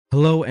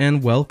Hello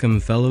and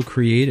welcome, fellow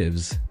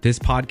creatives. This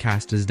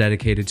podcast is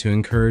dedicated to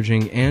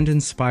encouraging and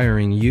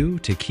inspiring you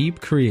to keep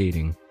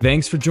creating.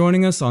 Thanks for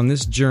joining us on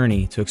this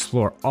journey to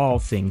explore all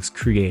things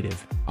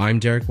creative. I'm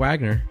Derek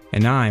Wagner.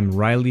 And I'm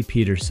Riley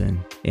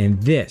Peterson. And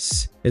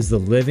this is the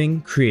Living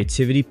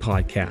Creativity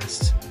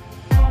Podcast.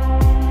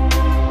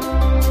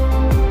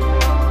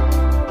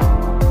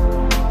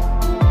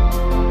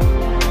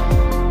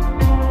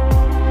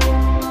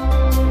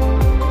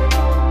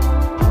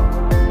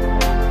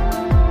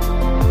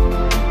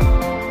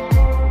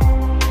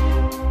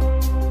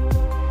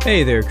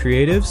 Hey there,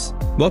 creatives.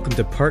 Welcome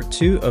to part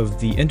 2 of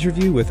the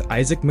interview with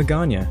Isaac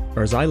Magaña,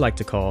 or as I like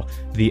to call,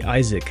 the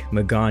Isaac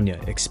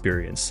Magaña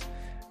experience.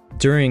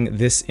 During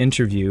this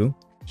interview,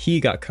 he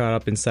got caught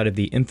up inside of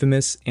the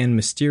infamous and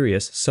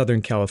mysterious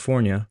Southern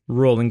California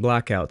rolling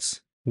blackouts.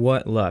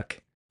 What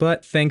luck.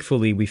 But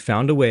thankfully, we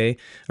found a way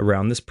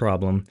around this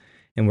problem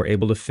and were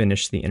able to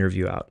finish the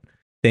interview out.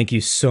 Thank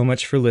you so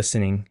much for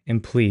listening,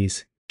 and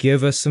please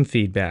give us some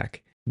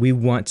feedback. We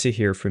want to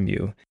hear from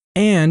you.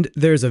 And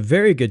there's a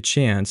very good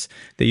chance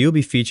that you'll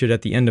be featured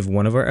at the end of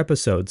one of our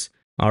episodes.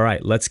 All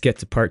right, let's get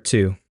to part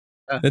 2.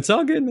 It's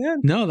all good,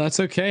 man. No, that's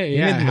okay.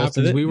 Yeah, it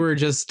happens. We were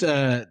just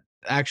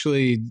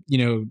actually,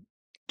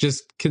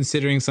 just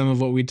considering some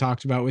of what we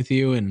talked about with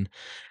you and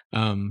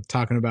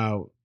talking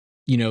about,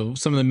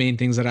 some of the main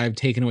things that I've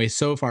taken away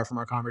so far from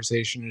our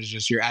conversation is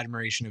just your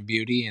admiration of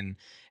beauty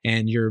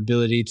and your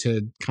ability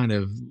to kind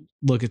of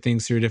look at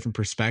things through a different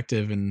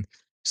perspective. And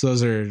so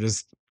those are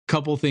just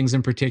couple things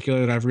in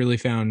particular that I've really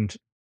found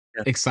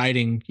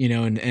exciting,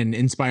 and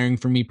inspiring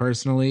for me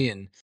personally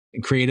and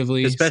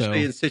creatively.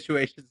 Especially in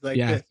situations like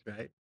this,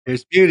 right?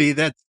 There's beauty.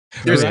 There's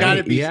got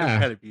to be some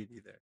kind of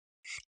beauty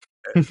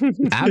there.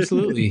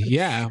 Absolutely.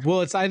 Yeah.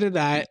 Well, it's either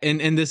that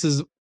and this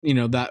is,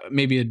 that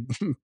maybe a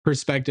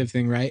perspective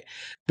thing, right?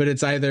 But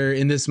it's either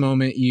in this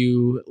moment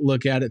you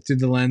look at it through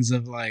the lens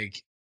of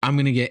like, I'm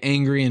going to get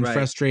angry and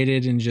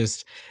frustrated and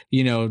just,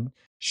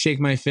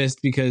 shake my fist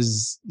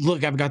because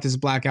look, I've got this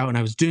blackout and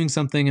I was doing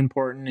something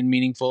important and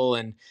meaningful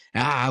and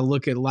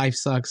look at life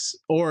sucks.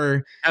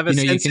 Or have a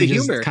sense you can of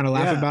just humor. kind of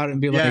laugh about it and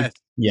be like,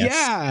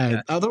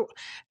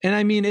 and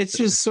I mean, it's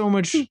just so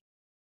much.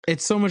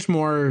 It's so much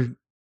more.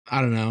 I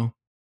don't know.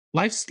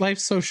 Life's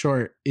so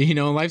short.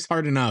 Life's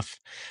hard enough.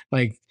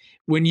 Like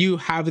when you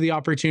have the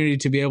opportunity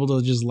to be able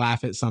to just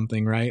laugh at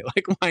something, right?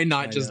 Like why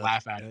not just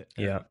laugh at it?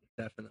 Yeah.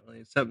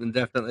 Definitely. Something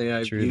definitely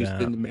I've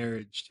used in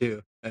marriage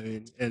too. I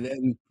mean,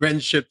 and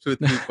friendships with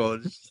people,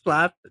 just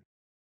laugh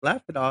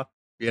it off,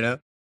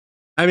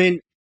 I mean,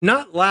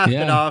 not laugh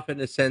it off in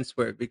a sense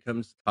where it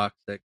becomes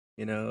toxic,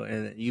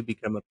 and you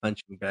become a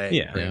punching bag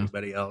for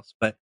anybody else,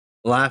 but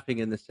laughing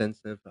in the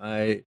sense of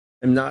I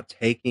am not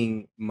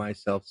taking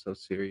myself so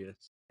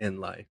serious in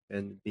life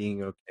and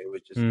being okay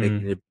with just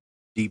taking a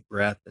deep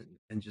breath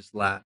and just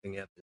laughing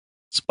at the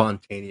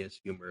spontaneous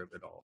humor of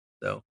it all.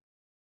 So,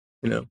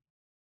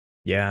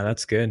 Yeah,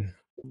 that's good.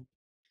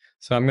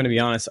 So I'm going to be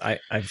honest,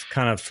 I've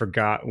kind of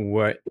forgot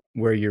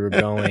where you were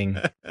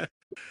going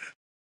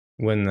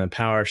when the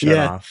power shut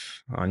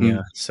off on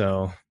you.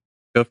 So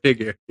go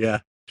figure. Yeah.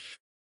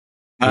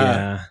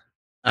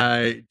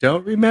 I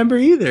don't remember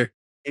either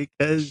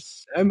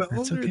because I'm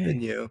older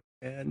than you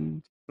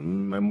and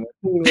I'm working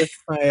with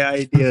my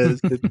ideas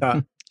to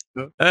talk.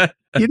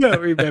 You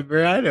don't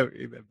remember. I don't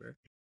remember.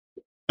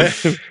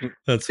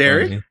 That's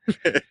Derek.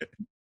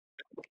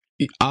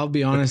 I'll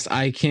be honest,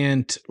 I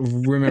can't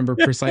remember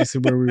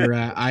precisely where we were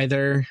at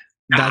either.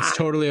 That's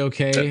totally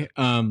okay.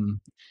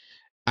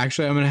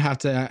 Actually, I'm going to have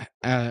to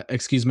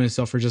excuse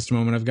myself for just a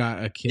moment. I've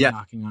got a kid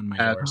knocking on my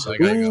door, so I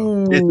got to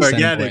go. It's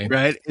organic,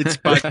 right? It's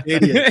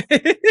spontaneous.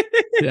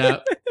 Yeah.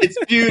 It's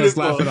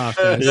beautiful. Let's laugh it off,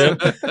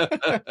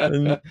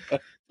 guys.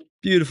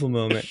 Beautiful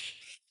moment.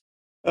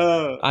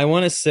 I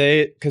want to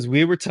say, because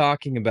we were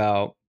talking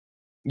about,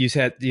 you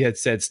had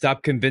said,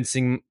 stop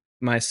convincing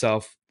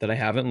myself that I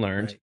haven't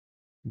learned. Right.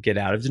 Get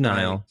out of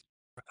denial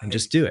and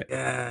just do it.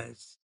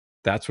 Yes.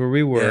 That's where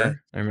we were. Yeah.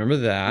 I remember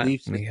that.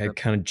 We had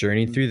kind of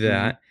journeyed through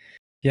that.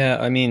 Yeah,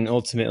 I mean,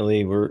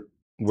 ultimately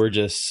we're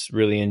just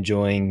really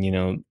enjoying,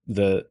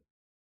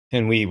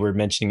 and we were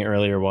mentioning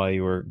earlier while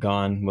you were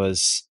gone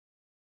was,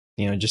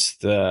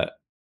 just the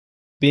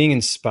being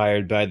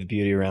inspired by the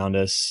beauty around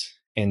us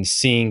and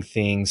seeing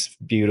things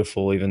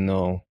beautiful, even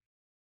though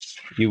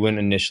you wouldn't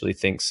initially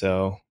think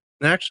so.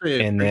 And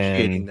actually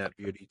appreciating that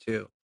beauty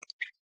too.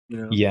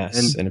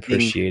 Yes, and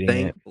appreciating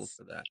being thankful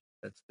for that.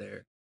 That's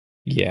there.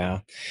 Yeah.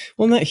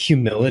 Well, and that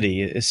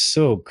humility is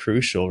so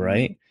crucial,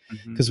 right?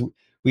 Because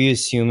we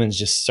as humans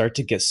just start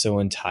to get so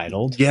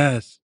entitled.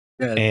 Yes.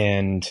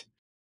 And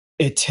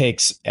it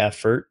takes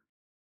effort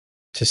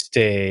to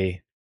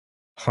stay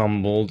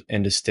humbled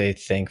and to stay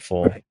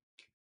thankful. Right.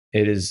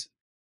 It is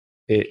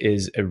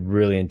a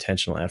really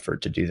intentional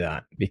effort to do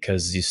that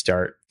because you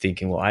start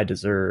thinking, well, I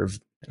deserve.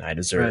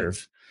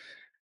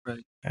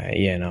 Right.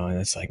 And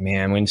it's like,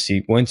 man, once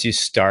you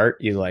start,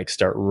 you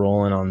start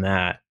rolling on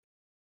that,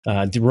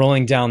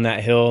 rolling down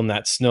that hill, and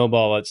that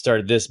snowball that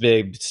started this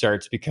big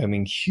starts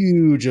becoming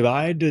huge.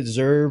 I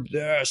deserve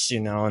this,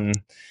 and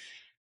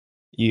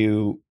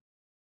you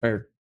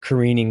are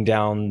careening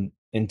down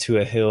into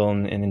a hill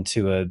and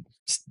into a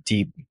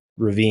deep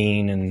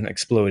ravine and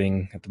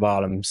exploding at the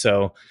bottom.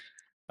 So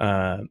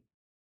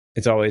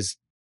it's always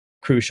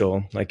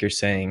crucial, like you're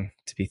saying,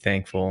 to be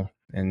thankful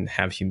and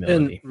have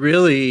humility. And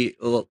really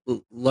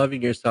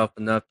loving yourself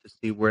enough to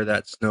see where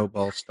that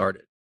snowball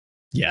started.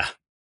 Yeah.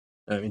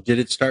 I mean, did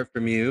it start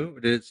from you, or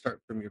did it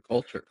start from your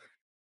culture?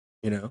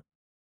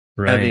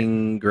 Right.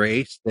 Having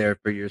grace there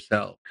for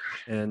yourself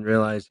and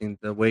realizing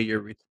the way you're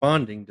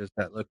responding, does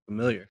that look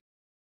familiar?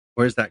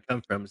 Where's that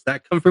come from? Does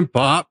that come from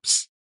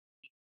pops?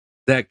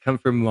 Does that come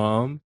from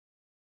mom?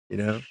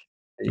 Your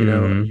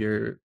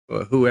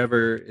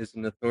whoever is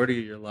an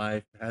authority in your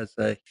life has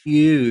a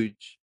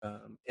huge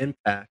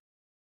impact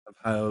of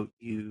how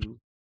you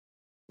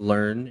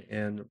learn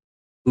and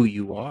who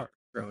you are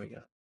growing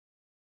up.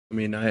 I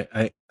mean,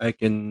 I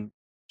can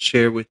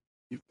share with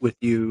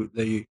you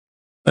the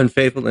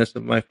unfaithfulness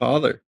of my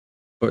father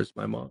towards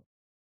my mom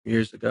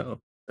years ago.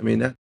 I mean,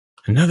 that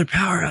another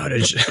power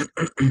outage.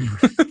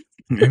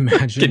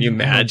 Imagine. Can you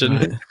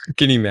imagine?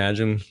 Can you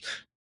imagine?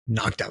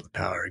 Knocked out the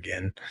power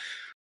again.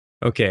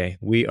 Okay,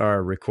 we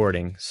are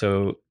recording.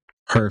 So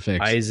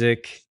perfect.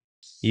 Isaac,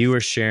 you were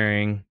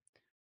sharing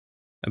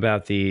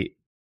about the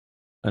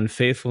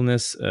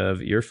unfaithfulness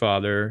of your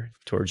father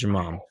towards your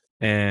mom,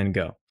 and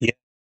go. Yeah.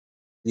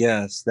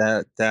 Yes,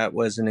 that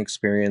was an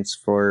experience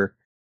for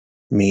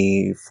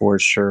me for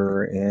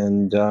sure.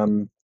 And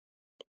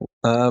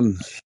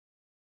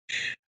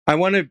I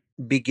want to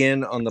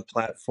begin on the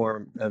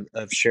platform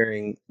of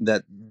sharing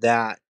that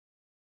that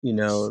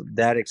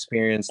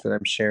experience that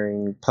I'm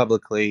sharing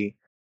publicly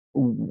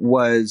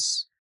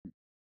was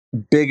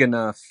big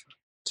enough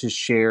to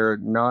share,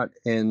 not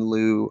in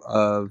lieu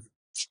of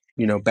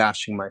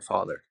bashing my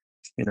father.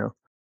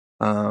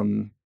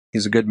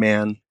 He's a good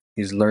man.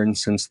 He's learned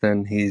since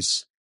then.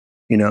 He's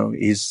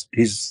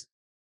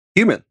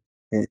human,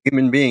 a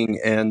human being.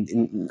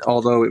 And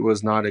although it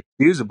was not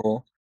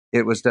excusable,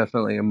 it was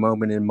definitely a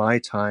moment in my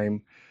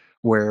time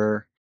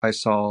where I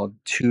saw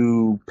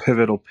two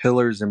pivotal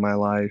pillars in my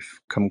life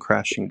come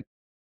crashing.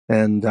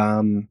 And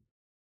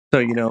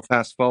so,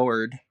 fast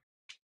forward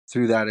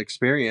through that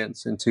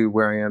experience into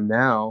where I am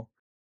now,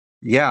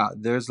 yeah,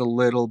 there's a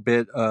little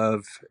bit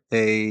of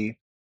a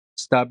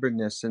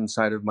stubbornness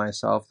inside of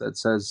myself that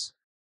says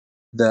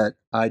that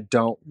I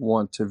don't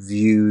want to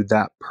view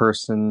that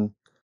person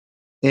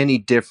any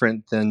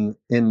different than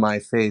in my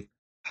faith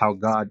how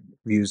God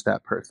views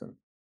that person.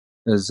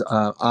 As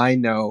I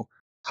know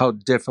how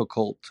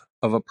difficult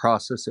of a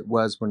process it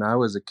was when I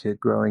was a kid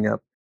growing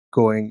up,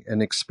 going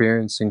and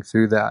experiencing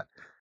through that.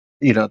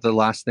 The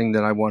last thing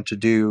that I want to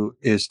do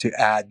is to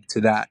add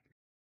to that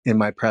in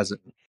my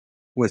present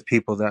with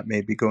people that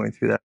may be going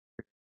through that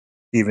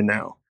even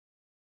now.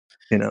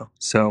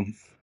 So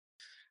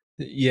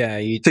yeah,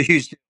 it's a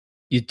huge.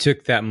 You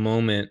took that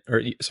moment,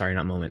 or sorry,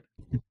 not moment.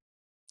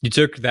 You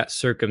took that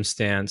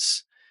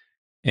circumstance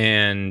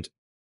and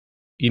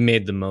you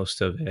made the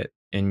most of it,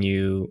 and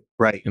you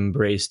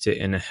embraced it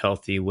in a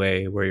healthy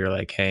way where you're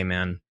like, hey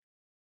man,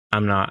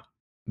 I'm not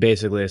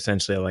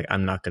essentially like,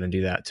 I'm not going to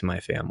do that to my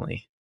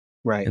family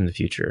in the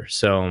future.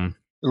 So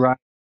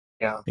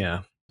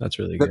yeah, that's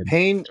really good. The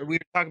pain, we were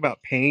talking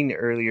about pain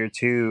earlier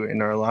too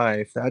in our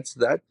life.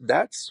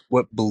 That's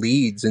what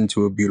bleeds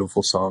into a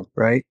beautiful song,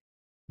 right?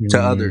 To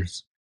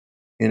others.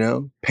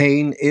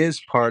 Pain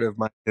is part of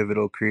my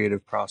pivotal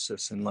creative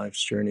process in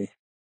life's journey.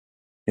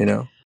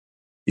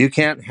 You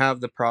can't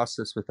have the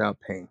process without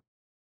pain.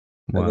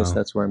 Wow. I guess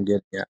that's where I'm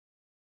getting at.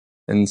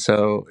 And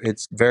so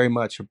it's very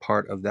much a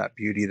part of that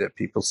beauty that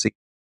people see.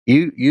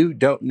 You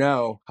don't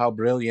know how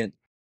brilliant.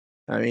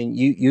 I mean,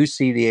 you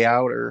see the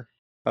outer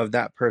of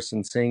that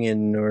person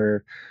singing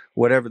or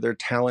whatever their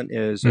talent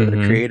is or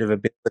their creative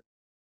ability,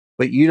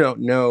 but you don't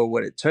know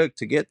what it took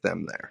to get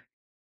them there.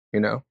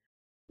 Yeah.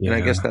 And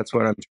I guess that's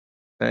what I'm trying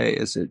to say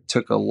is it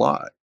took a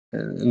lot.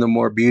 And the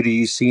more beauty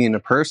you see in a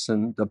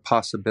person, the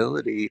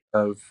possibility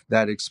of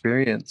that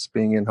experience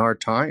being in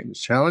hard times,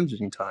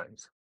 challenging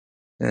times.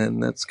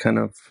 And that's kind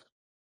of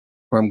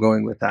where I'm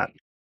going with that.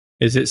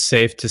 Is it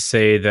safe to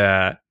say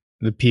that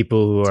the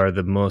people who are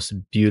the most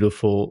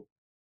beautiful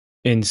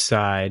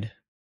inside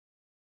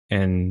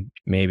and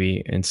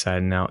maybe inside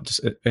and out, just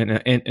in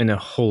a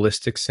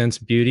holistic sense,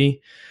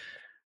 beauty,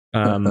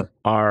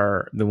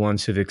 are the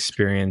ones who've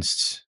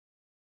experienced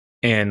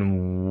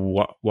and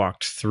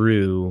walked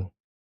through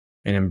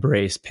and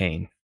embraced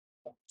pain?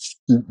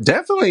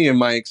 Definitely in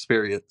my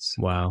experience.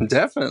 Wow.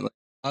 Definitely.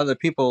 Other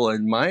people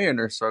in my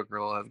inner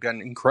circle have got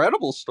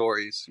incredible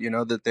stories,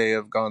 that they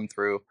have gone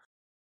through.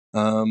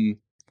 And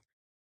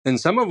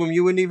some of them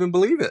you wouldn't even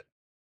believe it,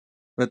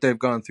 but they've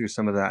gone through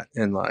some of that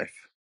in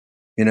life,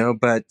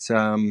 but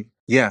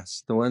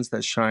yes, the ones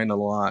that shine a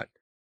lot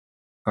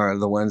are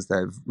the ones that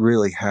have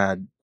really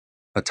had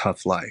a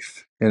tough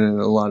life and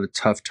a lot of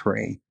tough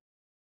terrain,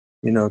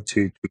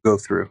 to go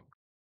through.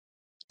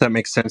 Does that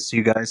make sense to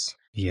you guys?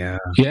 Yeah,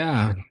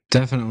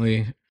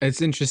 definitely.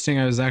 It's interesting.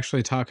 I was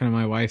actually talking to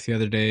my wife the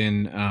other day,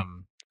 and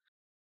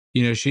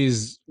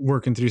she's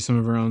working through some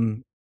of her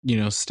own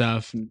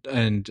stuff.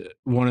 And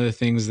one of the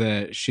things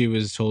that she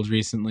was told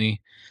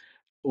recently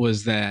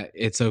was that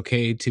it's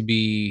okay to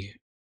be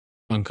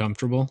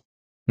uncomfortable.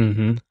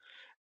 Mm-hmm.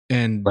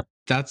 And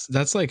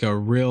that's like a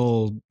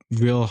real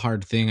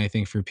hard thing, I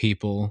think, for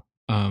people,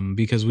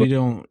 because we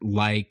don't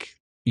like,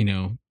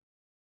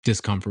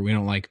 discomfort. We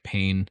don't like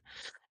pain,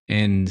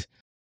 and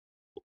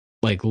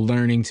like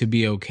learning to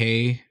be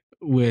okay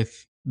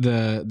with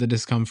the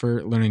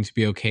discomfort, learning to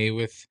be okay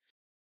with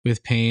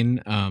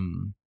pain.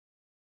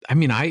 I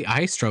mean,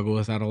 I struggle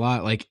with that a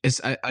lot. Like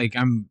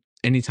I'm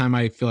anytime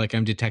I feel like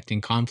I'm detecting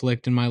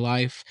conflict in my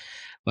life,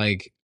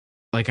 like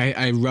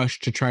I rush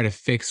to try to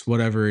fix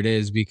whatever it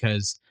is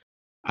because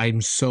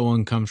I'm so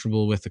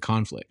uncomfortable with the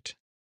conflict,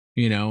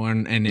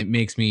 and it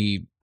makes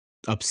me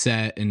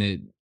upset, and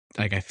it,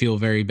 like, I feel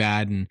very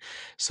bad. And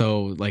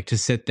so, like, to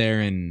sit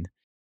there and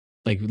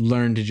like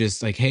learn to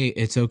just like, hey,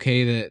 it's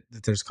okay that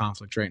there's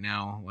conflict right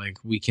now. Like,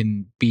 we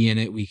can be in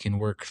it, we can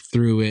work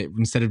through it,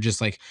 instead of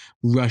just like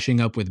rushing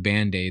up with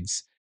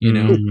band-aids,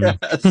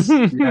 Yes.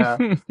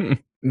 Yeah.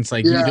 It's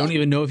like, you don't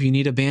even know if you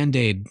need a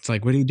band-aid. It's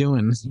like, what are you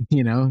doing?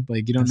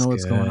 Like, you don't know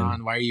what's going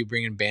on. Why are you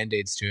bringing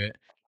band-aids to it?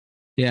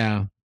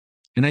 Yeah.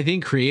 And I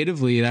think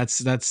creatively,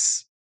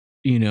 that's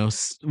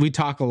we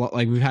talk a lot.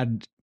 Like, we've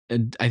had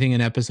I think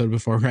an episode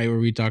before, right, where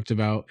we talked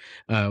about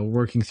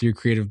working through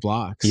creative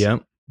blocks.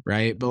 Yep.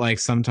 Right. But like,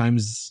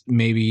 sometimes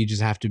maybe you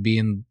just have to be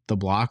in the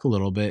block a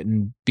little bit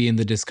and be in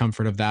the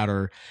discomfort of that,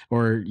 or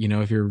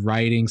if you're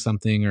writing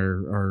something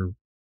or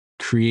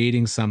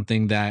creating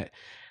something that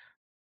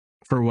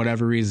for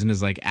whatever reason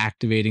is like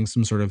activating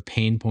some sort of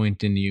pain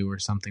point in you or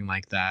something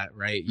like that,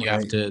 right? You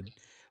have to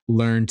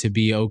learn to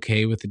be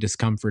okay with the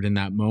discomfort in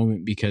that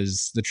moment,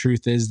 because the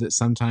truth is that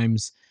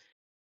sometimes,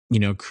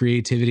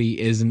 creativity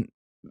isn't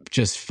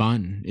just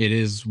fun. It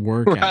is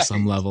work at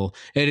some level.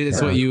 It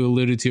is what you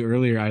alluded to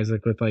earlier,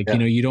 Isaac, with like,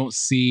 you don't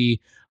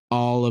see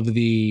all of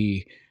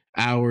the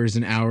hours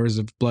and hours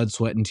of blood,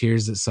 sweat, and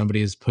tears that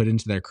somebody has put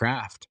into their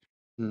craft.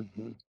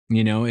 Mm-hmm.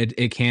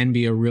 It can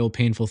be a real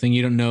painful thing.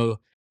 You don't know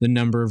the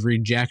number of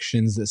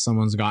rejections that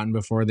someone's gotten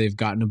before they've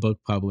gotten a book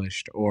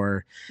published,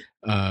 or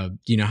how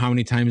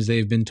many times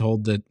they've been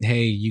told that,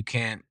 hey, you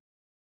can't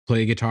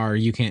play guitar, or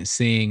you can't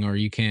sing, or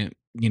you can't,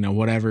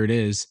 whatever it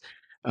is,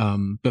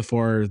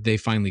 before they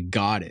finally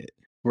got it.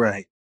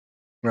 Right.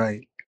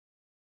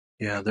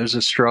 Yeah, there's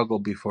a struggle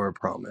before a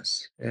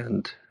promise.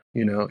 And,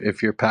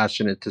 if you're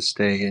passionate to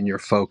stay in your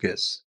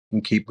focus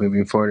and keep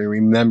moving forward and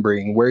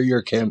remembering where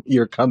you're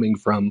coming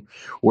from,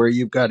 where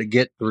you've got to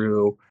get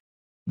through,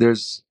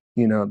 there's,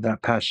 that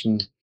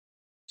passion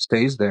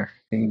stays there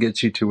and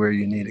gets you to where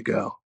you need to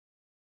go,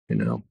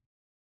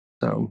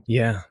 So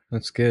yeah,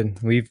 that's good.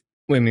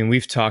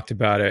 We've talked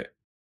about it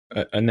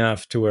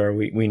enough to where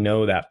we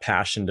know that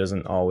passion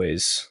doesn't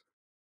always.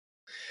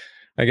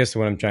 I guess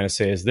what I'm trying to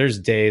say is there's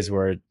days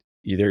where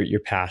either your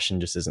passion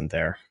just isn't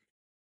there.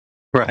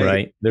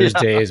 Right. There's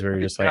days where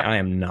you're just like, I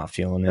am not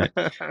feeling it.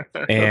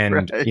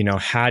 And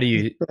how do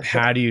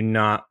you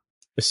not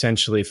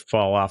essentially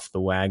fall off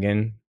the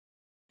wagon?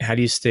 How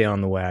do you stay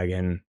on the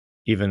wagon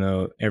even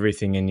though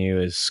everything in you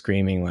is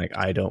screaming like,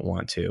 I don't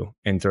want to,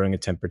 and throwing a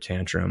temper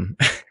tantrum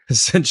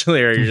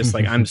essentially, or you're just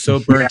like, I'm so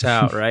burnt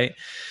out, right?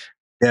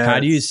 Yes. How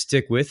do you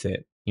stick with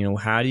it?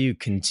 How do you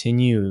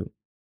continue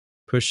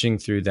pushing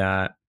through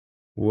that?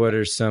 What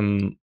are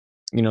some,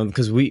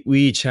 because we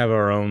each have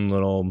our own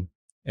little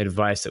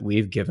advice that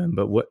we've given,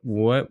 but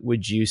what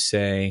would you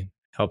say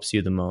helps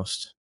you the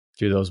most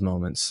through those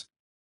moments?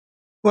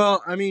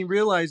 Well, I mean,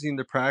 realizing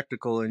the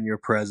practical in your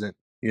present,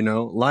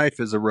 life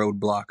is a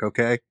roadblock.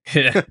 Okay.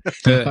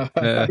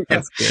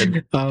 That's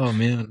good. Oh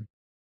man.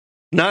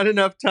 Not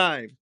enough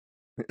time,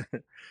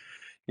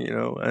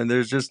 and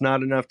there's just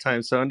not enough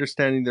time. So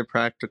understanding the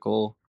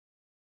practical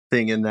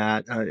thing in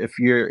that, if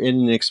you're in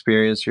an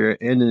experience, you're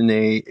in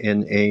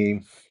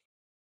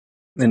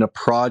a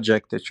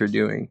project that you're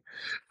doing,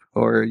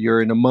 or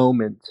you're in a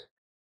moment,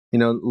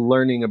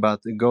 learning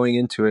about going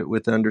into it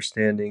with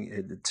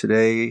understanding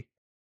today,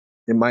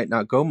 it might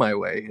not go my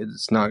way.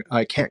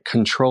 I can't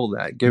control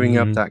that. Giving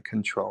up that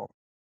control.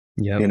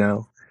 Yeah.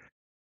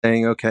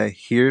 Saying, okay,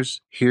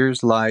 here's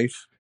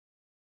life.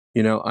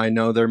 I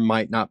know there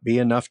might not be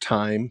enough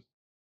time.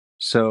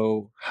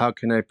 So how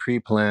can I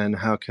pre-plan?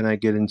 How can I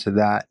get into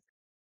that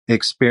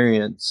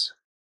experience?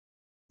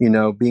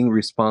 Being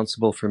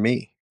responsible for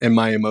me and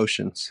my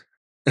emotions,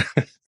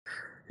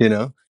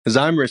 because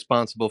I'm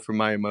responsible for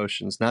my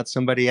emotions, not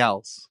somebody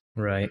else.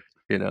 Right.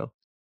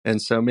 And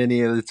so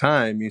many of the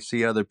time you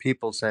see other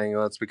people saying,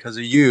 oh, it's because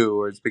of you,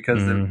 or it's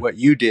because of what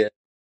you did.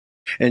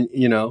 And,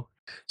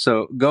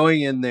 so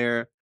going in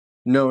there,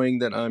 knowing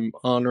that I'm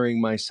honoring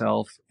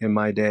myself in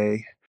my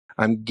day,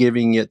 I'm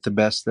giving it the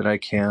best that I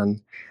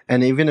can.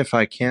 And even if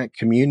I can't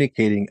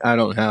communicating, I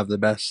don't have the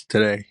best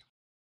today.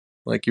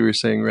 Like you were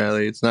saying,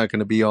 Riley, it's not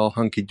going to be all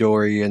hunky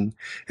dory and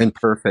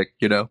perfect,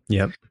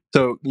 Yep.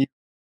 So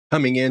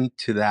coming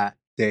into that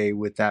day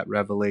with that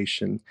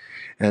revelation,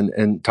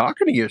 and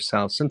talking to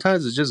yourself.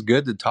 Sometimes it's just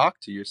good to talk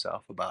to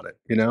yourself about it,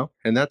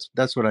 and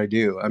that's what I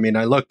do. I mean,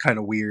 I look kind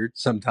of weird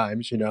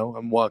sometimes,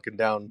 I'm walking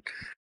down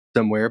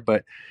somewhere,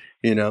 but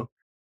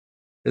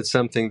it's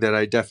something that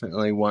I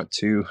definitely want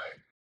to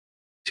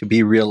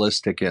be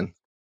realistic in.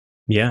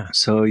 Yeah.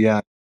 So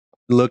yeah,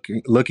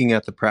 looking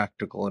at the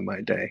practical in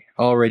my day,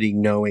 already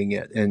knowing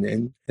it,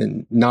 and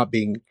not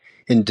being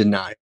in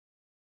denial.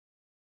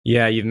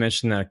 Yeah, you've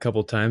mentioned that a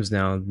couple times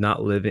now,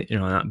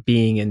 not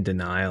being in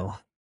denial.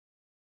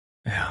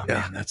 Oh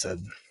Yeah. man,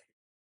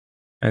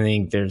 I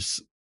think there's,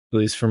 at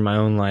least for my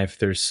own life,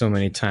 there's so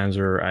many times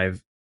where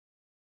I've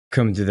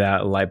come to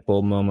that light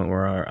bulb moment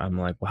where I'm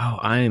like, wow,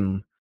 I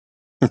am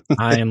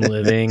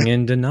living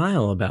in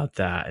denial about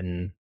that.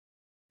 And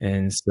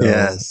so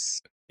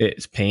Yes.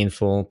 it's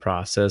painful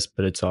process,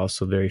 but it's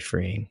also very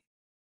freeing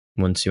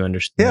once you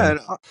understand.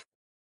 Yeah.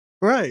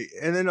 Right.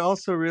 And then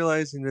also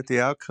realizing that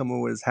the outcome of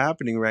what is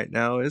happening right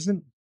now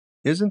isn't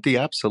the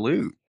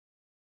absolute.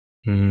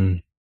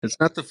 It's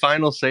not the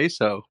final say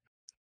so.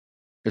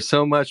 There's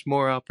so much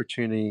more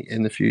opportunity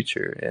in the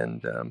future.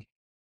 And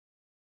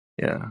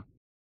yeah.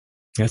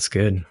 That's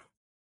good.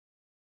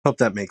 Hope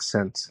that makes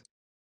sense.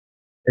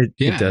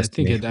 It does. I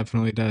think it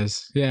definitely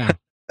does. Yeah.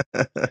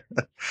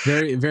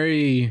 Very,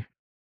 very,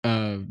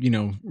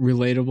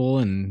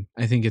 relatable. And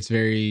I think it's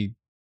very,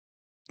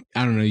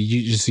 I don't know,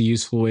 just a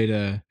useful way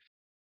to,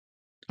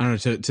 I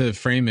don't know, to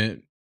frame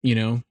it,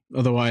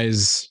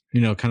 otherwise,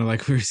 kind of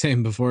like we were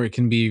saying before, it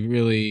can be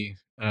really,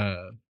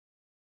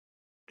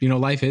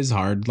 life is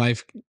hard.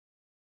 Life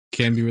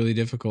can be really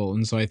difficult.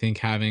 And so I think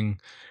having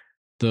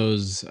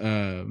those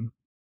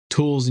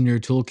tools in your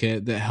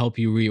toolkit that help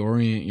you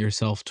reorient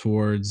yourself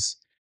towards,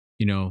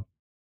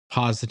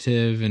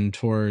 positive and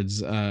towards,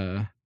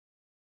 the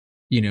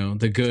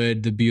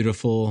good, the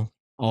beautiful,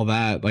 all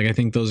that. Like, I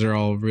think those are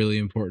all really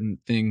important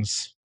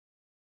things.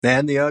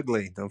 And the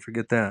ugly. Don't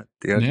forget that.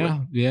 The ugly.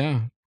 Yeah.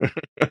 Yeah.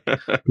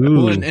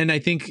 Well, and I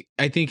think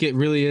it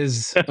really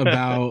is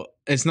about,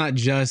 it's not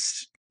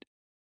just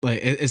like,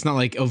 it's not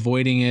like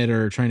avoiding it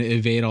or trying to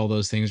evade all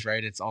those things,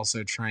 right? It's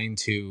also trying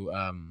to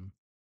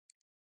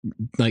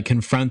like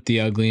confront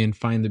the ugly and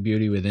find the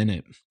beauty within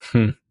it.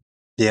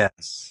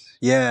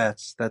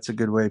 Yes, that's a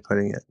good way of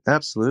putting it.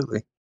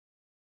 Absolutely.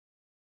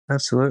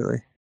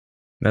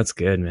 That's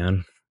good,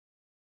 man.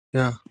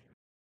 Yeah,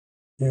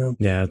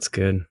 that's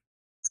good.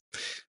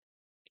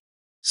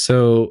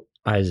 So,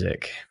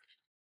 Isaac,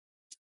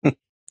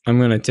 I'm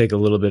going to take a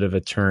little bit of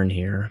a turn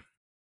here.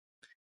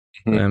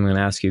 I'm going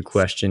to ask you a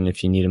question.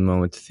 If you need a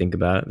moment to think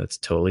about it, that's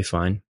totally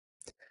fine.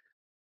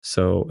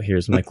 So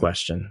here's my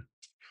question.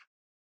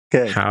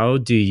 Okay. How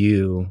do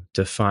you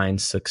define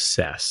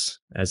success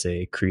as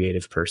a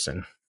creative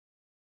person?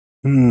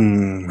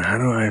 How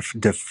do I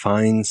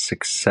define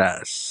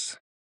success?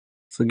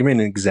 So give me an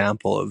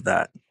example of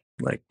that,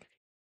 like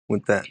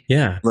what that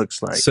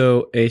looks like.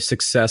 So a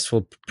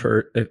successful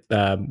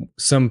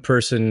some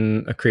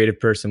person, a creative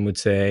person would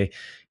say,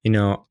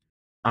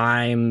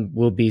 I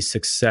will be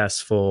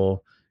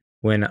successful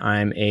when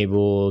I'm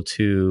able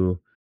to,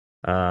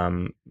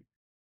 I'm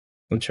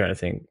trying to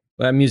think,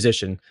 a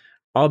musician,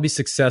 I'll be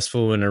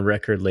successful when a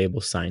record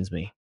label signs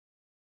me.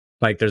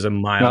 Like there's a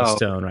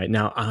milestone right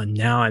now.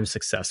 Now I'm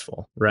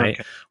successful, right?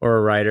 Okay. Or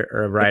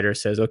a writer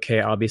says,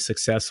 okay, I'll be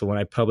successful when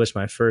I publish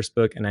my first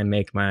book and I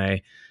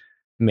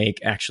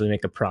actually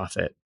make a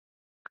profit.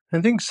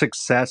 I think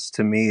success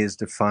to me is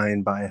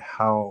defined by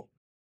how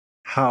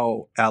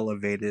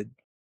elevated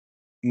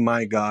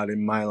my God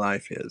in my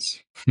life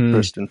is,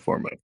 first and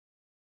foremost.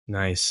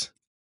 Nice.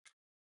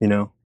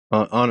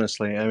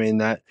 Honestly, I mean,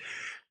 that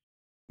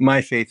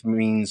my faith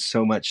means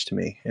so much to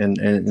me. And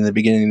in the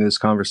beginning of this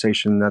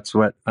conversation, that's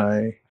what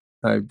I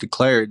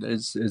declared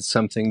is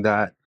something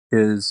that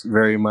is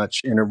very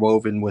much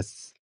interwoven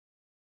with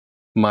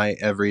my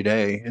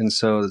everyday. And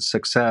so the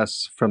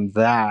success from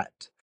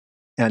that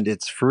and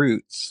its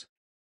fruits,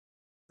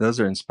 those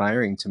are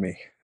inspiring to me.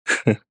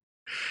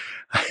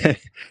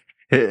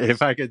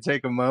 If I could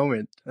take a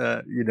moment,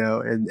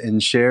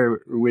 and share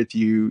with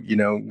you,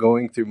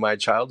 going through my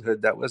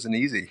childhood, that wasn't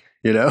easy,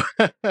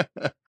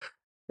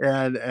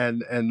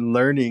 and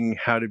learning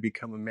how to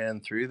become a man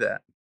through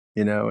that,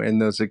 in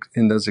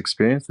those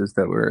experiences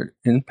that were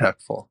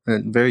impactful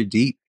and very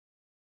deep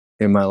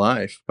in my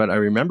life, but I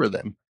remember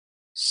them.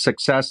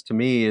 Success to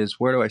me is,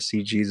 where do I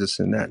see Jesus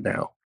in that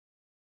now?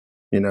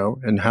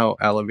 And how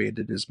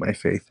elevated is my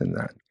faith in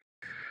that?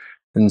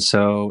 And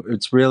so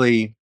it's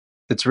really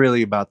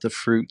about the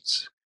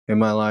fruits in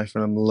my life,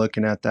 and I'm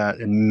looking at that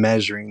and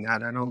measuring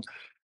that.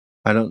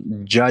 I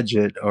don't judge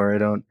it, or I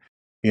don't,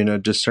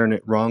 discern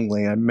it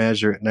wrongly. I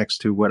measure it next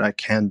to what I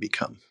can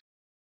become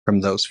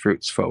from those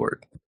fruits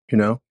forward,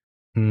 not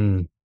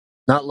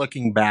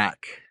looking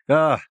back.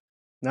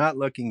 Not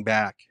looking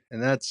back.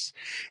 And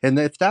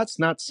if that's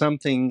not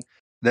something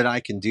that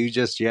I can do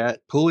just yet,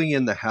 pulling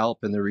in the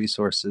help and the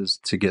resources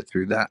to get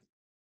through that,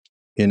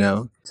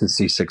 to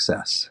see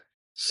success.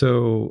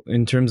 So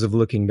in terms of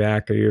looking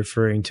back, are you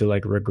referring to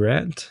like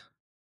regret?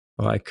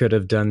 well, I could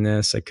have done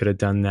this, I could have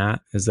done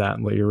that. Is that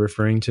what you're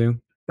referring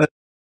to?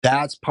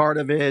 That's part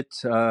of it.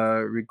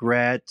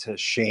 Regret,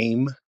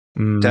 shame,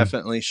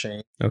 definitely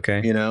shame.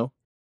 Okay.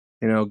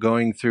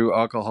 Going through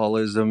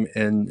alcoholism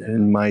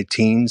in my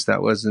teens,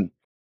 that wasn't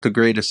the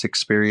greatest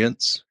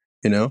experience,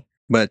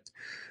 but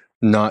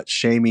not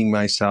shaming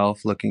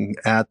myself, looking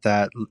at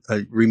that,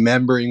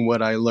 remembering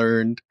what I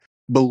learned,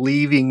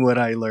 believing what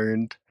I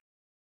learned,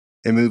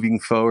 and moving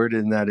forward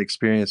in that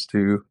experience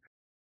to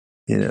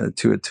a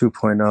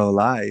 2.0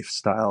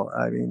 lifestyle.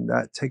 I mean,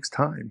 that takes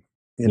time,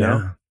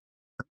 Yeah.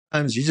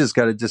 Sometimes you just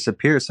got to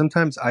disappear.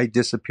 Sometimes I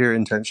disappear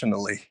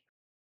intentionally.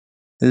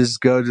 I just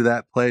go to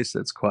that place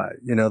that's quiet.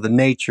 The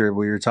nature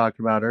we were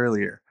talking about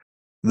earlier.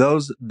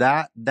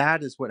 That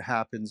is what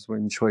happens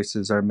when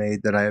choices are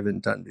made that I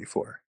haven't done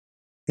before.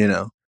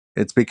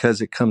 It's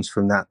because it comes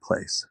from that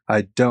place.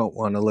 I don't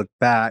want to look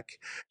back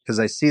because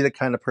I see the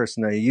kind of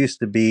person I used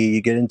to be.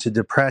 You get into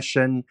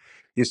depression.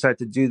 You start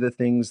to do the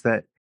things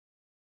that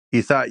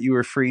you thought you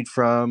were freed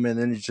from, and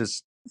then it's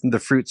just the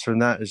fruits from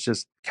that is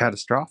just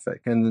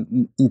catastrophic.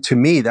 And to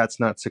me, that's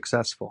not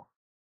successful.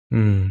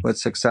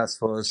 What's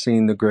successful is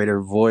seeing the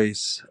greater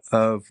voice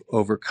of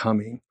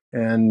overcoming.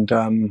 And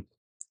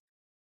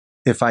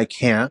if I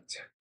can't,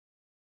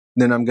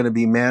 then I'm going to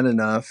be man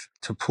enough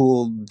to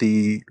pull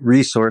the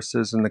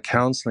resources and the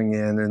counseling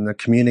in and the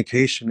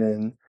communication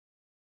in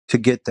to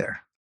get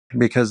there,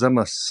 because I'm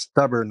a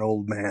stubborn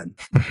old man,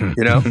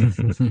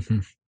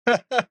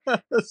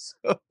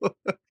 So,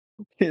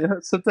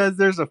 sometimes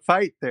there's a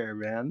fight there,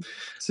 man.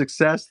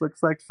 Success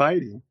looks like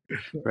fighting,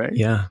 right?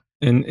 Yeah.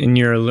 And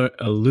you're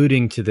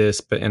alluding to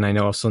this, and I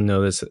also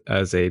know this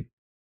as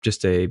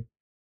just a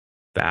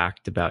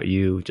fact about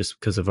you, just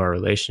because of our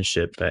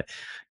relationship, but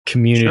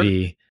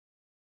community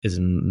is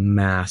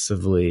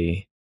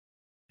massively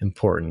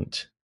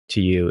important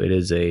to you. It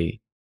is a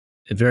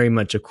very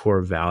much a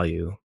core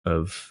value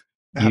of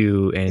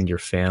you and your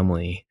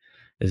family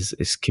is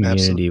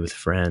community. Absolutely. With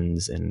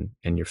friends and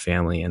your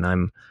family. And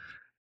I'm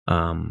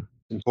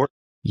important.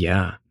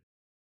 Yeah.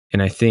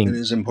 And I think it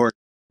is important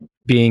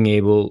being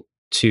able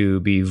to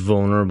be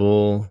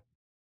vulnerable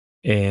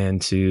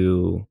and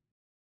to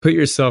put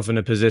yourself in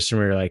a position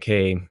where you're like,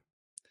 hey,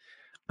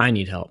 I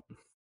need help.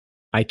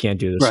 I can't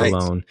do this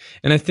alone.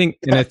 And I think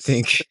that's,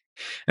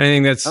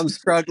 I'm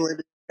struggling,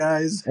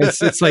 guys.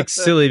 it's like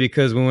silly,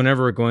 because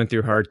whenever we're going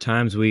through hard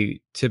times,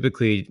 we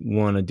typically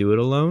want to do it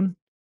alone.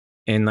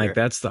 And like,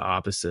 that's the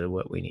opposite of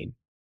what we need.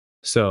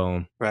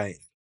 So, right.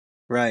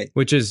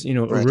 Which is, a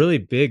really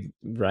big,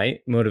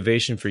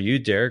 motivation for you,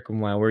 Derek,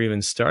 while we're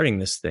even starting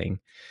this thing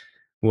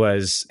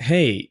was,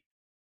 hey,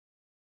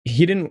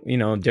 he didn't,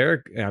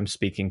 Derek, I'm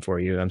speaking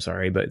for you. I'm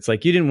sorry, but it's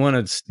like, you didn't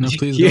want to, no,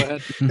 please go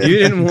ahead. You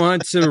didn't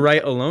want to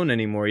write alone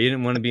anymore. You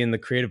didn't want to be in the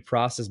creative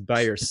process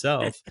by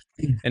yourself.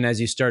 And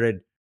as you started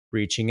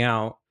reaching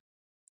out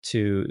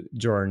to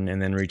Jordan and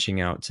then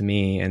reaching out to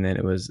me, and then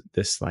it was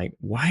this like,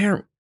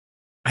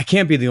 I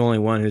can't be the only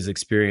one who's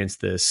experienced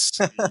this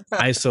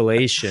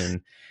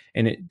isolation,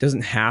 and it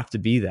doesn't have to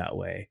be that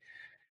way.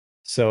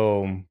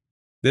 So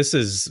this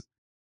is,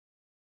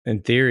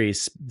 in theory,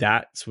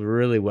 that's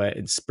really what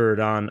it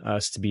spurred on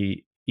us to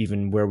be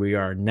even where we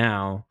are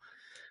now,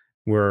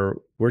 where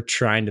we're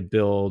trying to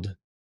build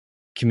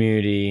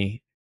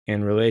community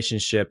and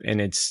relationship.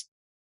 And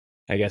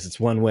I guess it's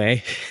one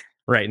way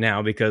right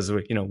now, because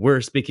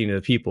we're speaking to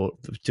the people,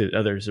 to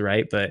others,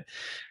 right? But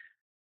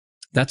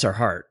that's our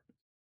heart,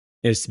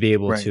 is to be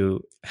able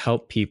to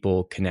help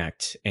people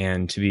connect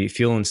and to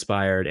feel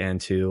inspired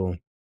and to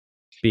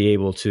be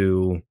able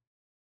to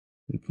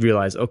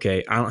realize,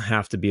 okay, I don't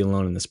have to be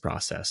alone in this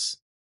process,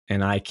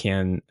 and I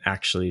can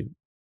actually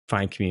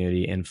find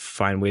community and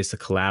find ways to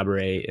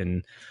collaborate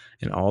and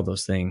all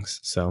those things.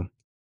 So,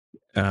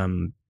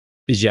 did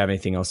you have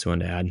anything else you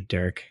wanted to add,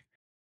 Derek?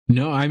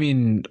 No, I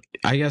mean,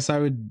 I guess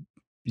I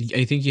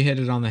think you hit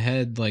it on the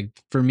head. Like,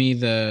 for me,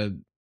 I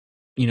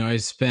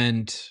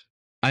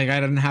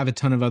didn't have a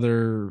ton of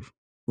other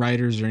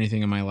writers or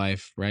anything in my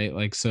life, right?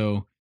 Like,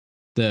 so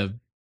the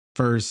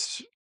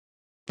first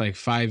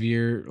 5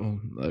 year,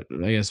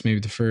 I guess maybe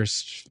the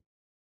first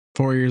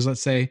 4 years,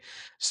 let's say,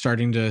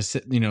 starting to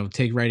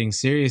take writing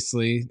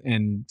seriously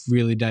and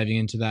really diving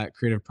into that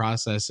creative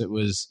process, it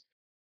was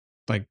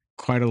like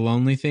quite a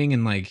lonely thing.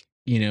 And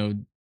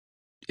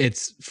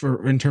it's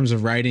in terms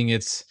of writing,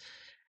 it's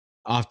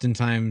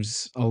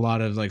oftentimes a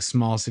lot of like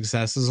small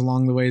successes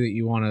along the way that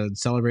you want to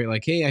celebrate,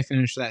 like, hey, I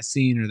finished that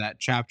scene or that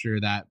chapter,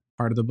 that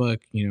part of the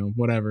book,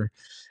 whatever.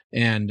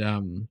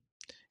 And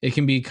it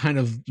can be kind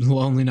of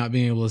lonely not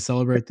being able to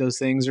celebrate those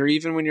things, or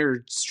even when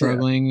you're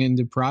struggling in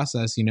the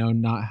process,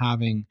 not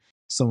having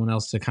someone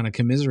else to kind of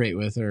commiserate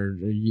with or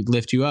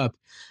lift you up,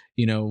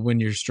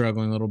 when you're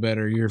struggling a little bit,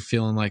 or you're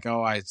feeling like,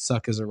 oh, I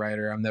suck as a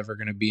writer, I'm never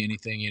going to be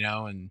anything,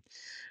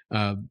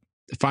 and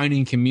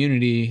finding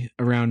community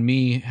around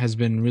me has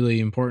been really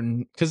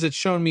important, because it's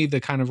shown me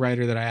the kind of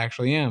writer that I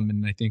actually am.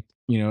 And I think,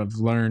 I've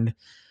learned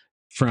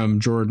from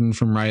Jordan,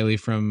 from Riley,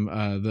 from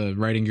the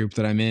writing group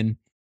that I'm in,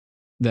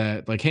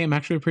 that like, hey, I'm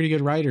actually a pretty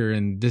good writer,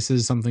 and this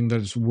is something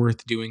that's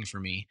worth doing for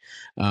me.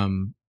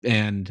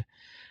 And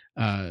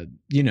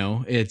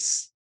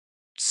it's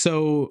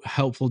so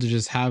helpful to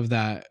just have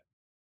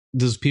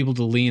those people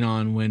to lean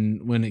on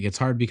when it gets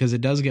hard, because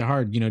it does get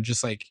hard.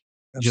 Just like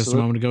just a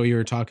moment ago, you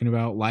were talking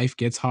about life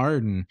gets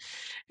hard, and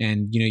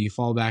you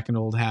fall back into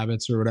old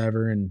habits or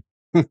whatever. And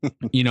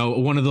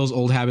one of those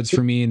old habits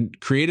for me and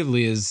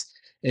creatively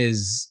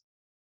is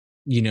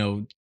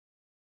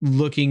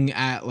looking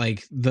at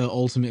like the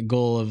ultimate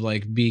goal of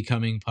like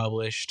becoming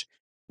published,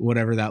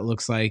 whatever that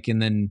looks like,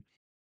 and then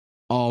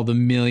all the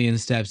million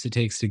steps it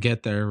takes to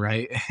get there,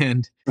 right?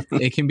 And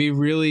it can be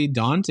really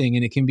daunting,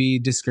 and it can be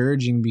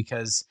discouraging,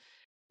 because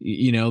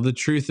the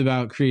truth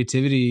about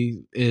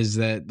creativity is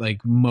that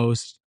like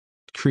most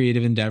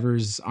creative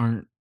endeavors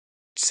aren't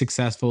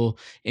successful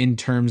in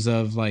terms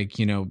of like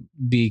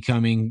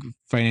becoming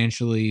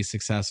financially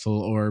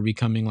successful or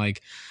becoming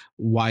like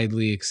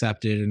widely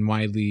accepted and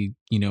widely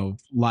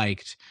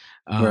liked.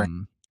 Right.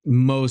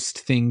 Most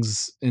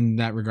things in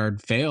that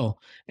regard fail,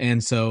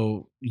 and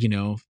so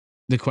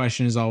the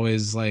question is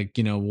always like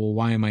well,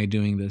 why am I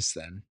doing this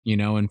then?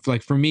 And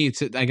like for me,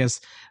 it's, I guess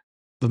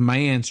my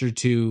answer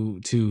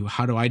to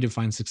how do I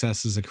define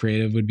success as a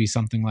creative would be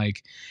something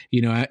like,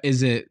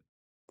 is it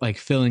like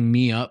filling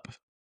me up?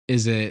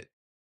 Is it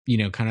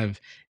kind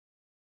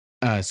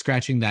of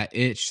scratching that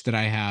itch that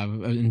I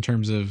have in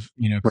terms of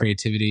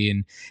creativity,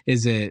 and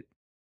is it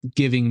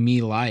giving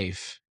me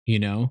life?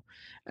 And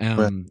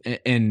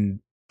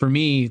for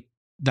me,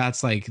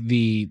 that's like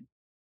the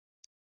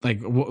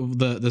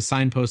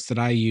signpost that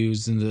I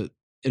use in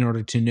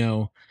order to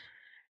know,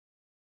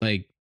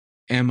 like,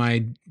 am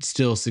I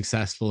still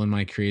successful in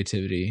my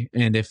creativity?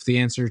 And if the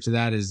answer to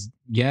that is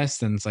yes,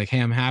 then it's like, hey,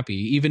 I'm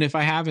happy, even if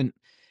I haven't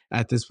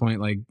at this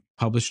point like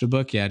published a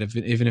book yet.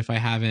 Even if I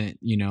haven't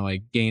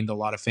like gained a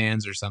lot of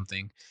fans or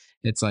something,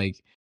 it's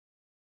like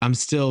I'm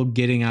still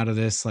getting out of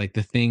this like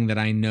the thing that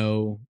I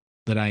know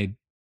that I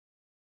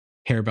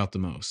care about the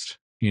most.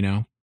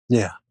 Yeah.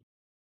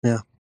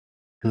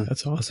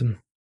 That's awesome.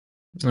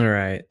 All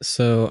right,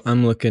 so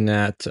I'm looking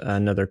at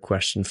another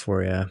question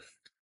for you.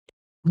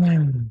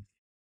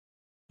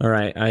 All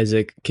right,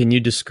 Isaac, can you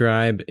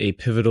describe a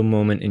pivotal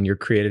moment in your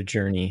creative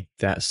journey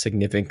that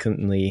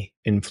significantly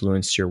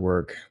influenced your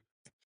work?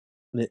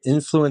 It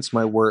influenced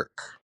my work.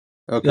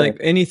 Okay. Like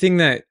anything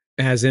that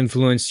has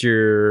influenced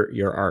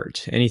your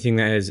art, anything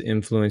that has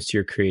influenced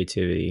your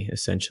creativity,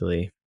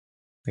 essentially,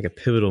 like a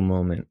pivotal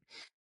moment.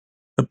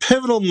 A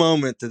pivotal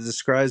moment that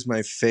describes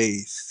my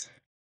faith.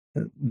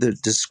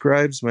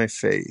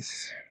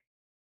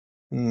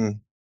 In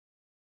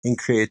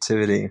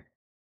creativity.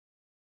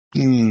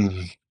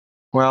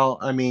 Well,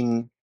 I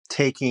mean,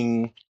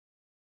 taking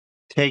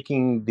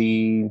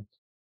the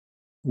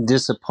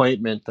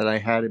disappointment that I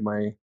had in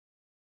my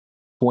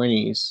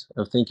 20s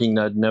of thinking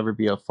I'd never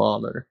be a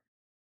father,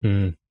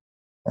 and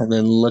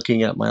then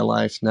looking at my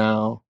life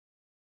now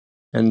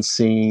and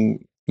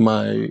seeing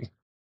my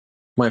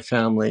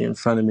family in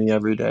front of me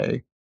every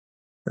day,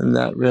 and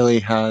that really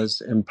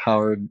has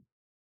empowered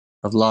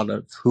a lot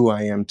of who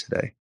I am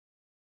today.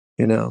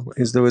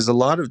 Is there was a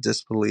lot of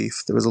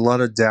disbelief, there was a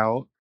lot of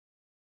doubt.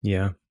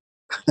 Yeah.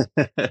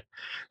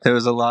 There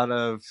was a lot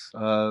of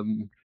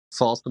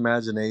false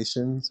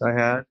imaginations I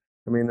had.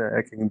 I mean,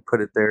 I can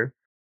put it there.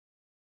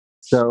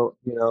 So,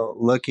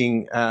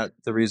 looking at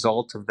the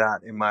result of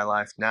that in my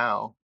life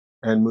now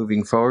and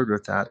moving forward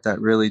with that,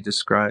 that really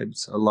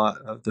describes a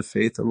lot of the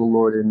faith of the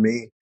Lord in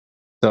me.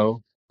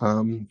 So,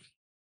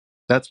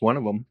 that's one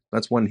of them.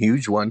 That's one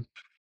huge one.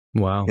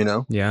 Wow.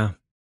 Yeah.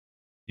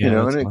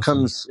 And it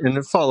comes and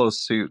it follows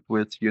suit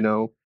with,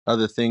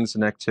 other things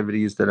and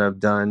activities that I've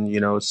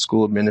done,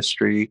 school of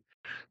ministry.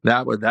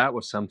 That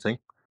was something,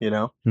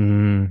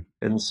 And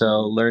so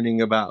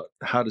learning about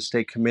how to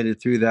stay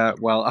committed through that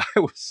while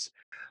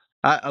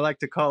I like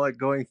to call it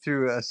going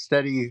through a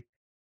steady,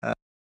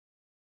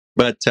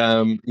 but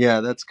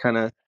that's kind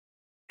of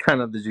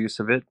the juice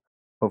of it.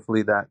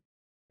 Hopefully that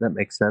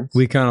makes sense.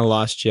 We kind of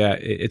lost you.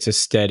 It's a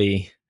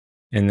steady,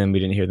 and then we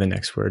didn't hear the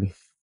next word.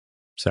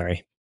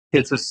 Sorry.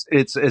 It's a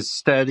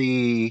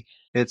steady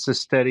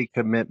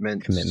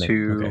commitment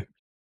to, okay.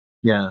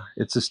 Yeah,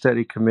 it's a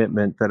steady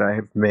commitment that I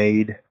have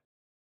made.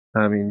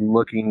 I mean,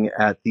 looking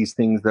at these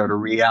things that are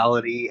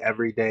reality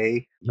every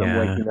day, I'm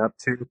waking up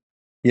to,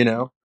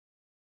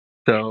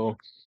 So,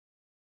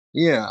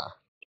 yeah.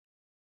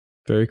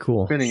 Very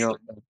cool.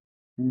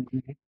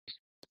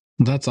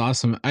 That's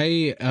awesome.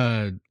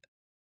 I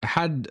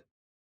had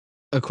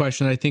a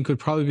question I think would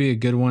probably be a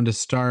good one to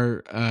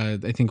start. I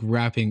think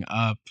wrapping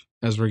up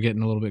as we're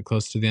getting a little bit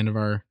close to the end of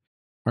our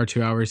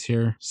 2 hours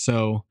here.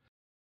 So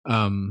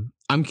I'm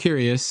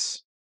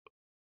curious,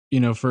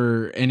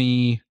 for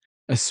any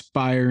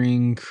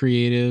aspiring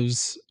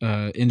creatives,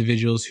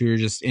 individuals who are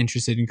just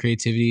interested in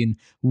creativity in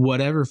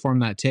whatever form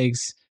that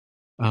takes.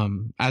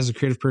 As a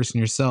creative person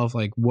yourself,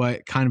 like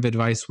what kind of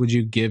advice would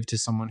you give to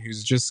someone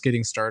who's just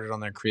getting started on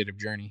their creative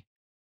journey,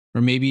 or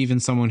maybe even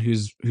someone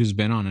who's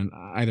been on it?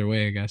 Either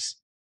way, I guess.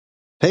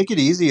 Take it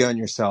easy on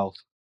yourself.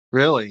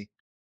 Really,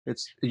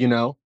 it's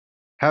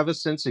have a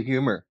sense of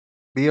humor.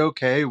 Be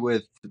okay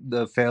with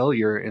the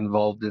failure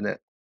involved in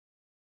it.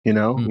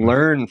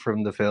 Learn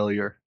from the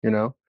failure.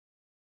 Don't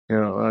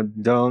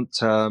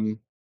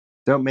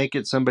make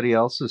it somebody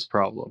else's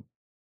problem.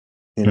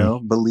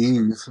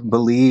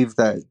 Believe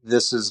that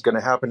this is going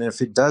to happen. And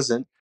if it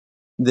doesn't,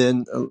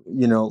 then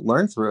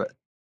learn through it.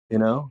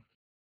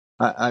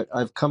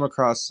 I've come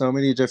across so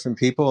many different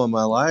people in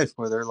my life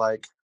where they're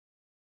like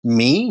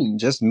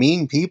just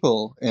mean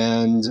people,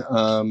 and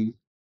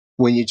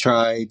when you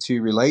try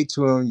to relate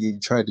to them, you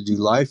try to do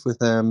life with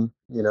them,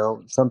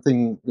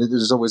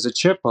 there's always a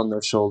chip on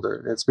their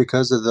shoulder. It's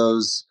because of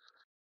those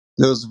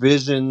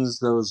visions,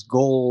 those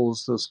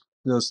goals,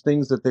 those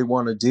things that they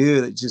want to do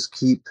that just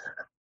keep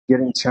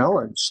getting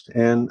challenged.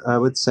 And I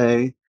would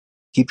say,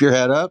 keep your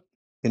head up,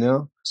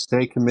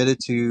 stay committed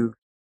to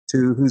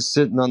who's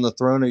sitting on the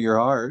throne of your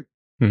heart,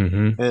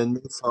 and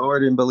move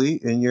forward and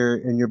believe in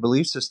your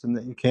belief system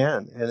that you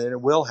can, and it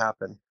will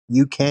happen.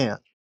 You can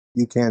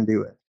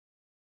do it.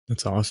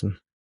 That's awesome.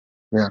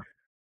 Yeah.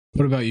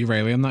 What about you,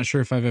 Riley? I'm not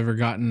sure if I've ever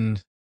gotten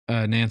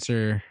an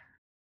answer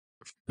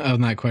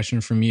on that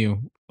question from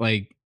you.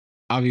 Like,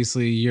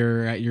 obviously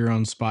you're at your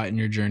own spot in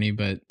your journey,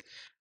 but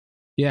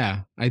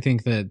yeah, I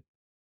think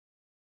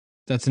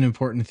that's an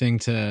important thing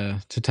to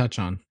touch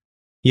on.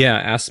 Yeah,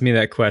 ask me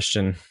that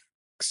question.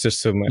 It's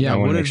just so much. I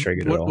want to make sure I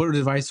get it all. What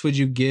advice would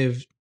you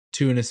give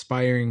to an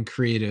aspiring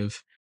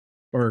creative,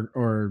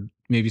 or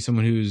maybe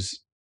someone who's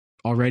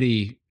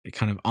already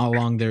kind of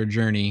along their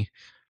journey,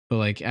 but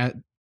like,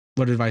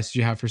 what advice do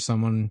you have for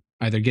someone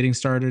either getting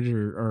started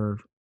or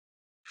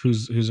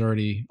who's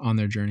already on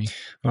their journey?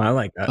 Well, I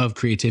like that of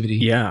creativity.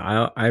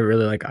 Yeah, I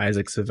really like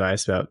Isaac's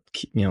advice about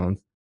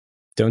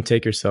don't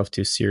take yourself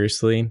too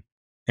seriously,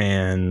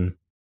 and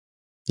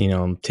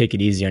take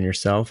it easy on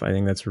yourself. I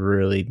think that's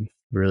really,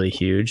 really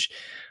huge.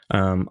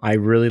 I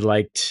really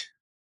liked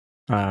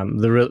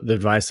the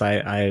advice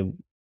I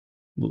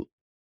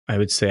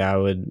would say I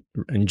would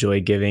enjoy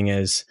giving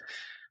is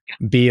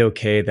be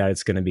okay that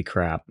it's going to be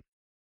crap.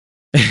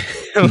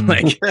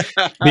 Like,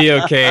 be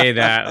okay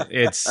that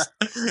it's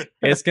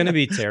going to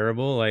be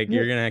terrible. Like,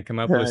 you're going to come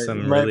up with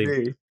some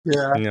really,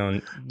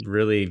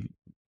 really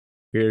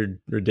weird,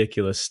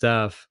 ridiculous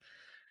stuff,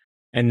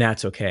 and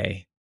that's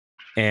okay.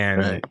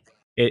 And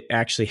it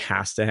actually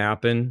has to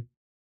happen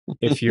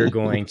if you're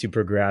going to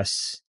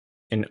progress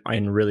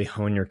and really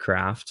hone your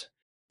craft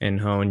and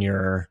hone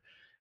your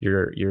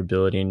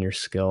ability and your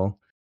skill,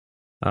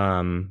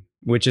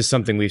 which is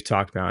something we've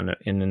talked about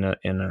in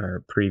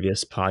our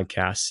previous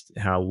podcast,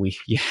 how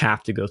you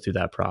have to go through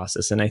that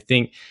process. And I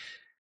think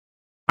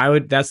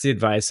that's the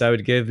advice I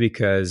would give,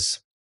 because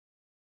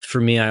for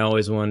me, I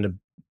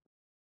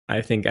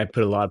think I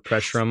put a lot of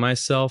pressure on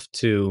myself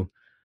to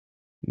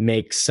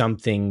make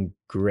something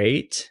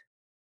great.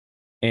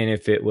 And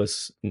if it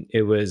was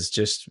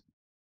just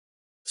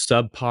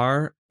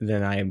subpar,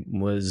 then I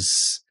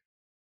was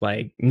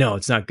like, no,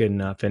 it's not good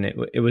enough. And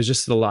it was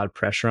just a lot of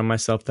pressure on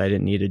myself that I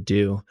didn't need to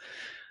do.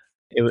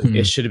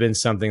 It should have been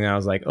something that I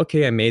was like,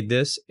 okay, I made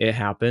this, it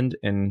happened,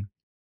 and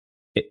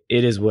it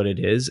is what it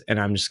is. And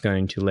I'm just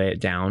going to lay it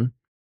down,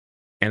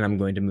 and I'm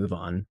going to move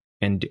on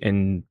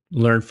and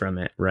learn from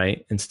it.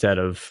 Right. Instead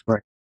of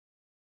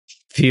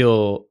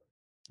feel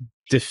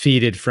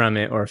defeated from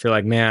it, or feel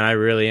like, man, I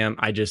really am.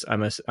 I'm a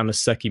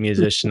sucky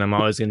musician. I'm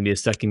always going to be a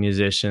sucky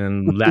musician,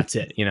 and that's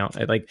it.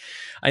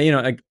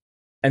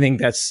 I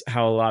think that's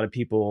how a lot of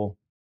people.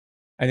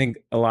 I think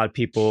a lot of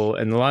people,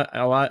 and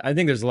I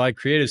think there's a lot of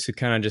creatives who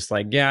kind of just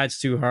like, yeah, it's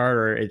too hard,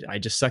 or I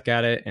just suck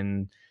at it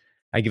and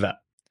I give up.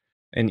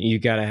 And you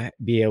got to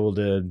be able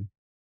to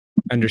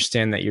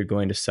understand that you're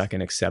going to suck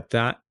and accept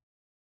that,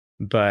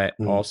 but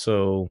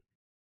also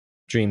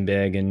dream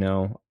big and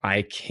know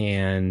I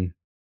can,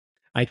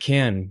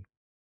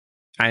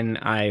 and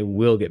I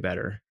will get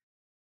better,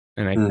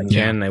 and I can,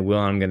 and I will.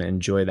 I'm going to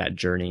enjoy that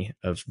journey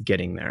of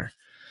getting there.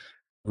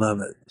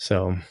 Love it.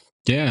 So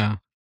yeah,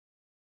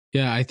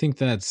 I think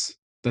that's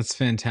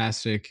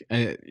fantastic.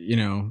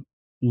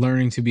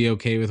 Learning to be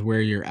okay with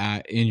where you're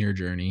at in your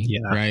journey,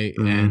 right?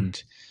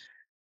 And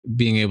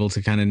being able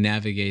to kind of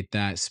navigate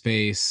that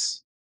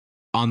space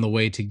on the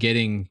way to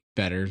getting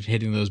better,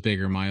 hitting those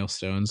bigger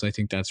milestones. I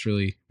think that's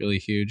really, really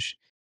huge.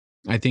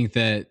 I think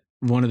that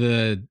one of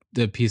the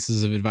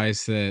pieces of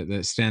advice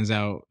that stands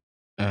out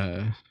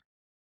in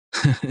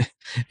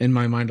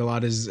my mind a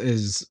lot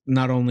is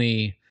not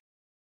only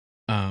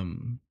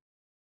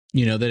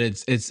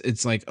that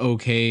it's like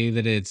okay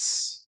that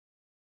it's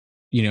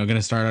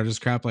gonna start out as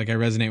crap. Like, I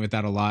resonate with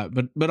that a lot,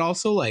 but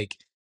also, like,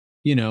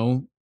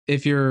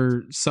 if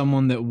you're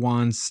someone that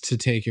wants to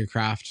take your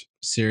craft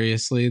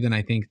seriously, then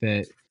I think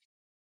that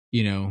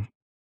you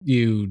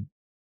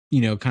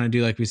kind of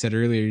do like we said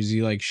earlier, is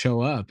you like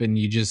show up and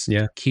you just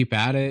keep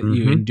at it.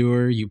 You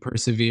endure, you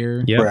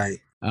persevere. Right.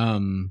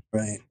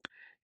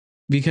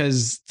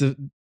 Because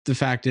the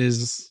fact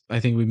is, I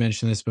think we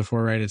mentioned this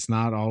before, right? It's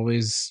not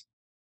always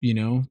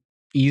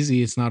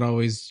easy. It's not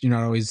always, you're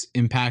not always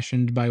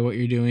impassioned by what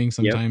you're doing.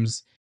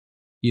 Sometimes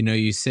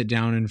you sit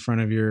down in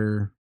front of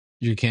your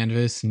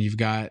canvas and you've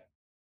got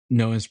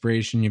no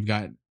inspiration, you've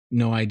got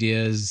no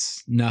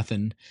ideas,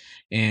 nothing.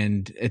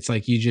 And it's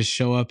like you just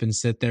show up and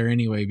sit there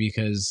anyway,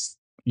 because,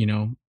 you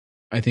know,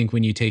 I think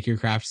when you take your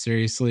craft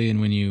seriously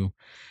and when you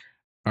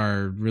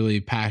are really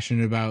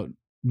passionate about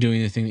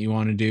doing the thing that you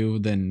want to do,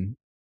 then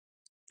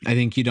I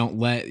think you don't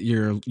let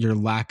your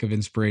lack of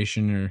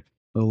inspiration or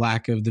the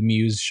lack of the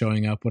muse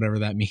showing up, whatever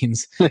that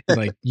means,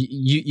 like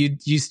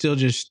you still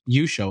just,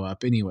 you show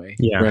up anyway.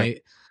 Yeah.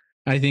 Right.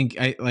 I think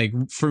I like,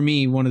 for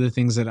me, one of the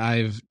things that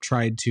I've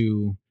tried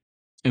to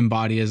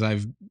embody as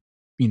I've,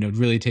 you know,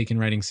 really taken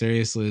writing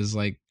seriously is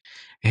like,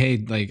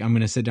 hey, like I'm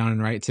going to sit down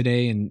and write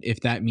today. And if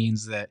that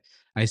means that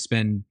I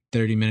spend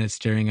 30 minutes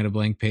staring at a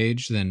blank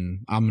page,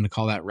 then I'm going to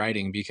call that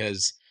writing,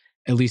 because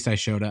at least I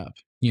showed up,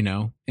 you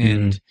know?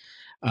 And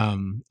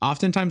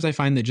oftentimes I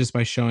find that just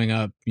by showing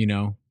up, you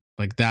know,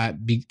 like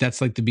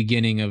that's like the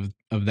beginning of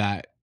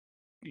that,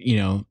 you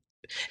know.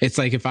 It's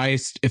like if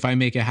I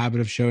make a habit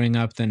of showing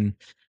up, then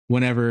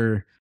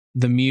whenever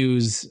the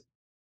muse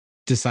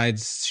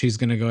decides she's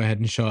going to go ahead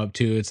and show up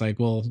too, it's like,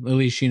 well, at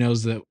least she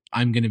knows that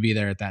I'm going to be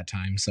there at that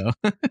time. So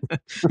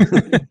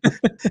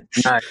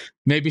Nice.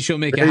 Maybe she'll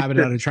make a habit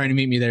out of trying to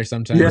meet me there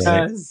sometimes. Yes.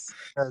 Right?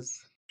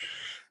 Yes.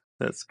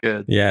 That's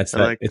good. Yeah.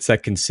 It's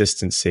that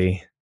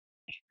consistency.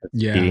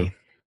 Yeah. Key.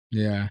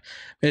 Yeah.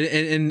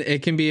 And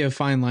it can be a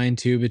fine line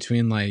too,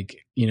 between like,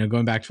 you know,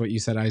 going back to what you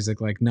said,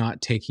 Isaac, like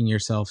not taking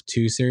yourself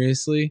too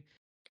seriously,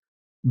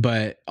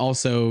 but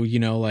also, you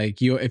know,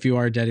 like if you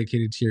are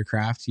dedicated to your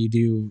craft, you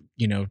do,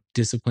 you know,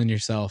 discipline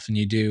yourself, and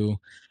you do,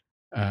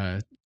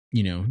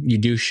 you know, you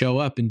do show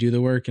up and do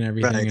the work and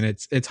everything. Right. And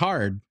it's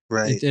hard.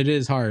 Right. It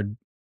is hard,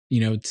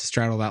 you know, to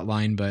straddle that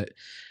line. But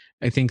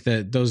I think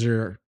that those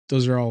are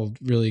all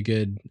really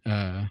good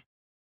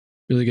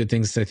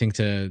things, I think,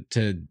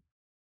 to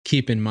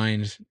keep in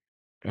mind.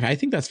 I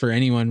think that's for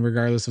anyone,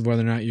 regardless of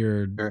whether or not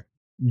you're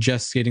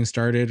just getting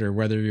started or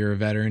whether you're a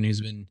veteran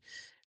who's been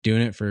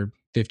doing it for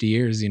 50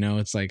 years, you know.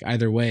 It's like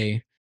either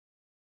way,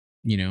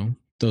 you know,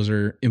 those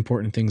are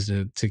important things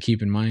to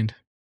keep in mind.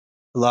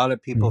 A lot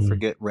of people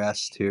forget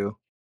rest too.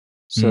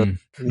 So,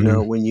 you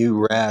know, when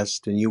you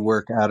rest and you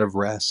work out of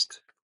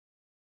rest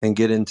and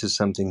get into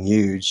something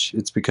huge,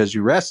 it's because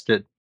you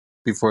rested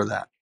before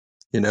that,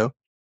 you know?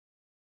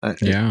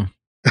 Yeah.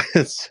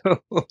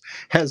 So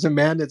as a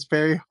man, it's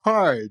very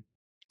hard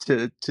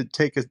to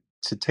take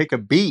a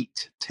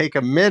beat, take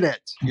a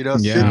minute, you know,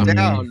 sit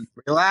down,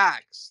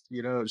 relax,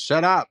 you know,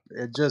 shut up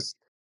and just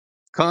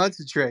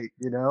concentrate,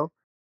 you know,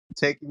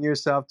 taking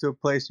yourself to a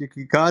place you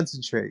can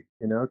concentrate,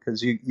 you know,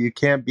 because you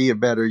can't be a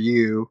better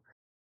you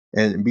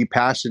and be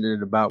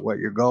passionate about what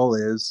your goal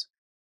is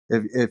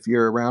if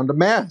you're around a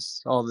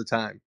mess all the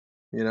time,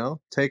 you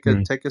know. Take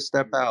a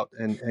step out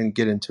and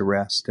get into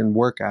rest and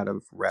work out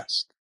of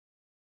rest.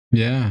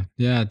 Yeah,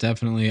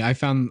 definitely. I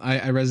found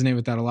I resonate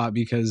with that a lot,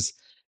 because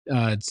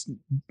it's,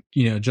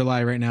 you know,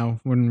 July right now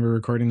when we're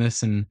recording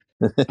this, and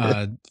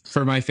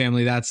for my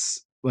family,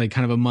 that's like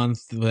kind of a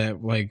month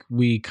that like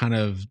we kind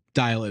of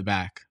dial it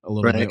back a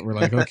little bit. We're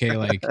like, okay,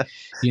 like,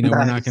 you know, nice.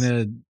 We're not going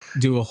to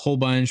do a whole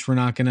bunch. We're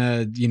not going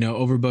to, you know,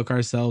 overbook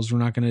ourselves. We're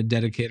not going to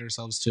dedicate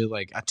ourselves to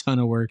like a ton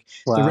of work.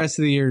 Wow. The rest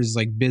of the year is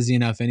like busy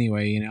enough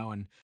anyway, you know,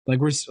 and like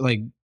we're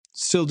like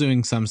still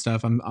doing some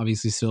stuff. I'm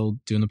obviously still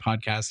doing the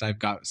podcast. I've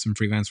got some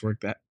freelance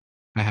work that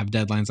I have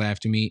deadlines I have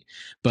to meet,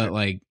 but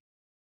like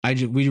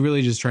we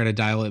really just try to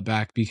dial it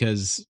back,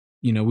 because,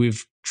 you know,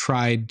 we've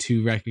tried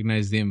to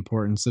recognize the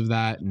importance of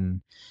that,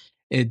 and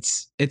it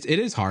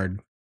is hard,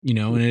 you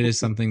know, and it is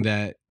something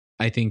that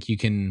I think you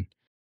can,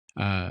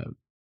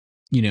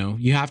 you know,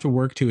 you have to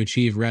work to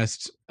achieve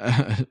rest,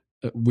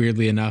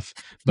 weirdly enough,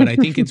 but I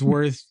think it's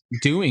worth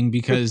doing,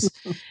 because,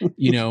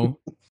 you know,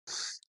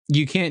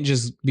 you can't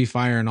just be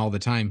firing all the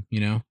time, you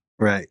know?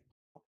 Right.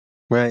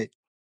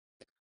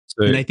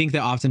 And I think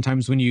that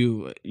oftentimes when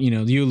you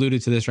know, you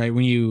alluded to this, right?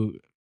 When you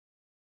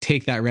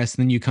take that rest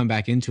and then you come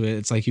back into it,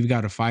 it's like you've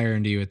got a fire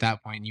into you at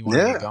that point, and you want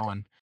to get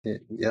going.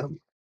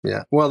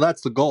 Yeah. Well,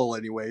 that's the goal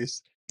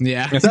anyways.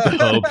 Yeah. That's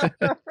the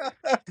hope.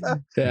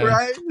 Yeah.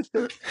 Right?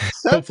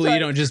 Hopefully you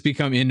don't just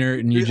become inert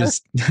and you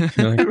just sit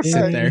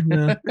there.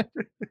 No.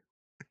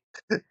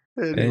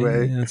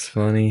 Anyway. Hey, that's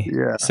funny.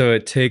 Yeah. So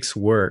it takes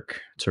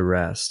work to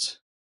rest.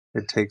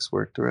 It takes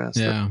work to rest.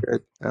 Yeah.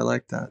 I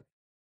like that.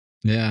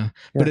 Yeah.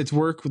 But it's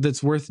work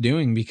that's worth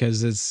doing,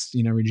 because it's,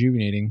 you know,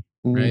 rejuvenating,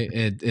 right?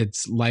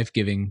 It's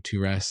life-giving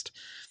to rest.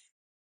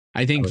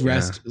 I think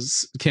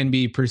rest can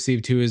be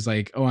perceived too as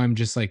like, oh, I'm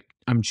just like,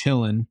 I'm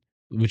chilling,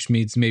 which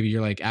means maybe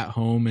you're like at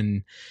home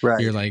and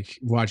you're like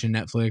watching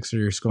Netflix or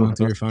you're scrolling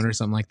through your phone or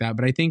something like that.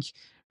 But I think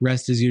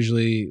rest is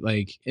usually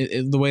like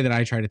the way that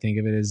I try to think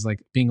of it is like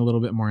being a little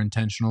bit more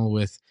intentional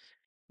with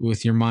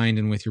your mind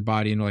and with your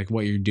body, and like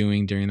what you're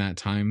doing during that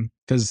time.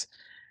 Because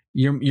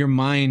your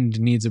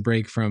mind needs a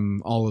break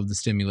from all of the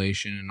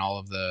stimulation and all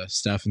of the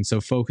stuff. And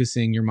so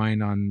focusing your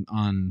mind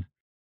on,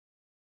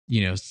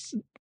 you know,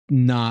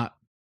 not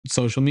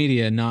social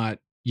media, not,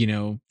 you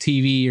know,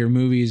 TV or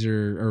movies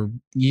or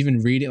even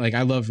reading. Like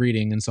I love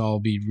reading, and so I'll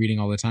be reading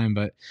all the time,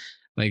 but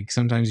like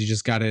sometimes you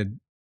just got to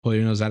pull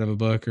your nose out of a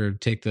book or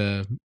take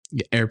the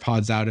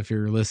AirPods out if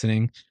you're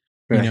listening,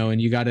 right.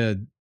 And you got to,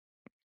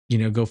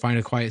 go find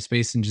a quiet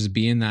space and just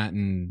be in that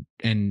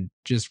and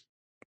just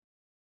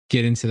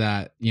get into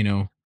that,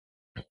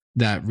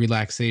 that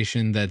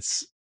relaxation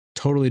that's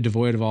totally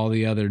devoid of all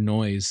the other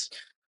noise.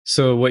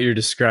 So what you're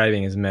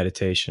describing is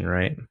meditation,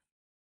 right?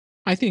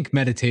 I think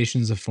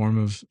meditation is a form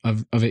of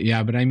it.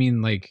 Yeah. But I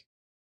mean, like,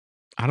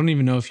 I don't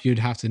even know if you'd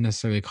have to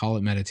necessarily call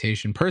it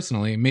meditation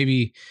personally.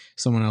 Maybe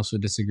someone else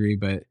would disagree,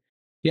 but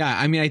yeah,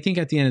 I mean, I think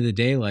at the end of the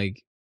day,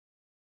 like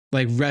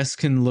rest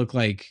can look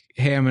like,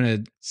 hey, I'm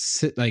going to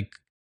sit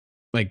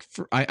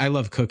I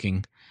love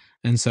cooking.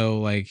 And so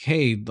like,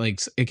 hey,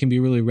 like it can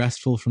be really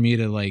restful for me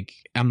to like,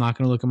 I'm not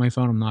going to look at my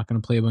phone. I'm not going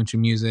to play a bunch of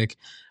music.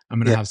 I'm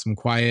going to have some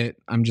quiet.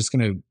 I'm just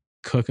going to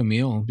cook a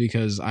meal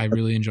because I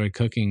really enjoy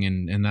cooking.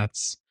 And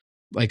that's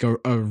like a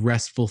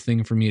restful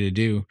thing for me to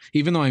do.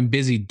 Even though I'm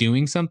busy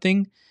doing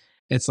something,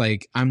 it's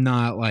like, I'm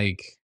not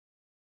like,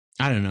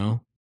 I don't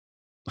know.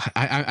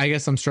 I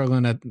guess I'm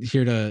struggling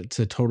here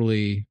to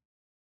totally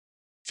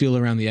feel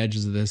around the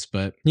edges of this,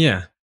 but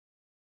yeah.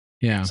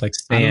 It's like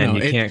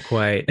sand. You can't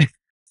quite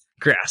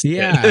grasp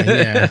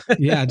it.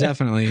 Yeah,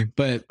 definitely.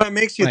 But it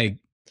makes you like,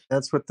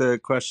 that's what the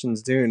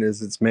question's doing,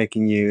 is it's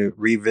making you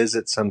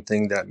revisit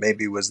something that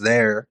maybe was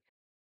there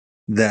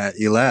that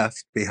you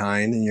left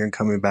behind, and you're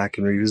coming back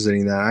and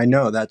revisiting that. I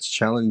know that's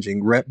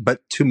challenging,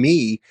 but to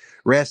me,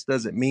 rest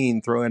doesn't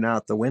mean throwing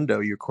out the window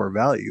your core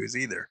values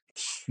either.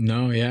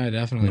 No, yeah,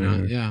 definitely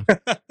not. Yeah.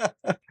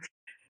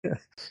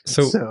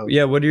 So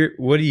yeah, what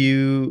do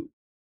you,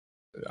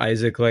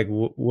 Isaac, like,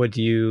 what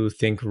do you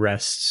think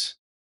rest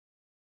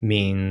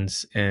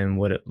means,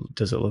 and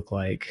does it look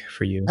like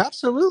for you?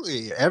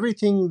 Absolutely.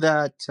 Everything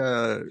that,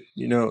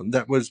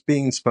 that was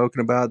being spoken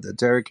about, that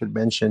Derek had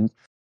mentioned,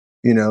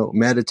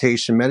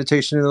 meditation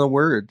in the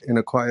Word, in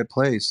a quiet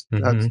place.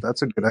 Mm-hmm.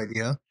 That's a good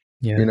idea.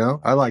 Yeah.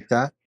 I like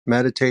that.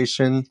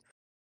 Meditation,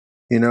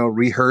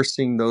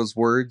 rehearsing those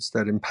words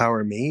that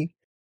empower me,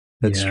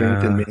 that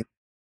strengthen me,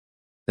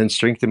 and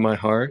strengthen my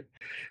heart,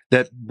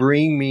 that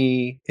bring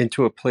me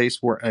into a place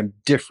where I'm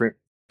different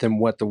than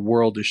what the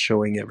world is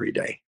showing every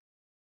day.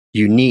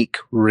 Unique,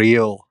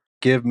 real,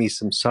 give me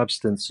some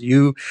substance.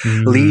 You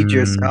lead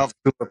yourself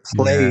to a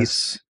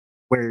place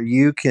where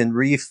you can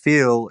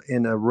refill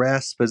in a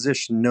rest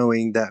position,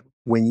 knowing that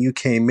when you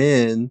came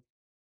in,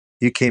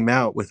 you came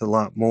out with a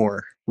lot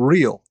more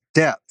real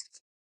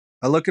depth.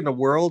 I look in the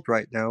world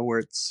right now where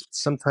it's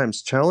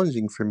sometimes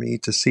challenging for me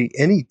to see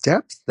any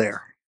depth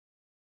there.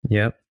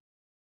 Yep.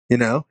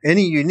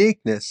 Any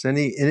uniqueness,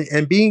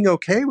 and being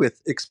okay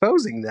with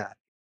exposing that,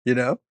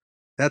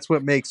 that's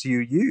what makes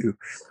you,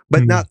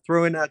 but not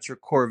throwing out your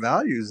core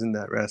values in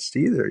that rest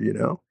either,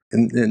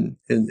 and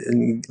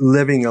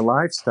living a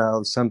lifestyle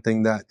of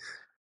something that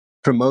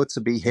promotes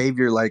a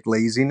behavior like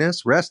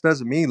laziness. Rest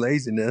doesn't mean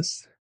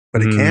laziness,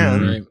 but it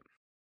can, right.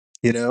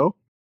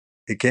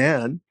 It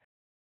can.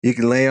 You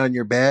can lay on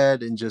your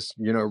bed and just,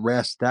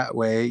 rest that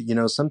way.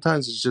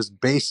 Sometimes it's just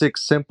basic,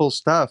 simple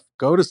stuff.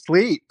 Go to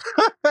sleep.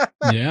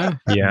 Yeah,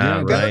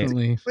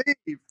 definitely.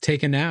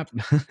 Take a nap.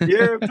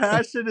 Your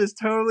passion has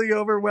totally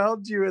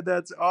overwhelmed you, and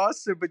that's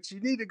awesome. But you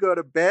need to go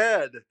to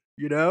bed,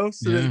 so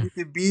that you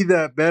can be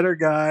that better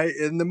guy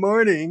in the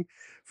morning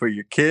for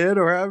your kid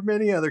or however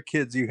many other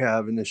kids you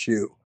have in the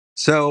shoe.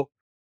 So,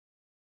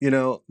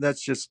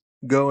 that's just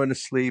going to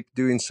sleep,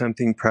 doing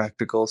something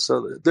practical.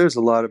 So there's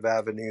a lot of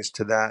avenues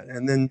to that.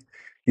 And then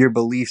your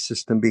belief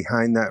system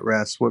behind that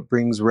rest, what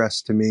brings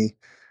rest to me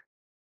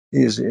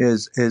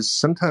is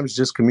sometimes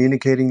just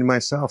communicating to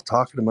myself,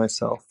 talking to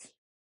myself.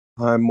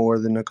 I'm more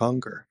than a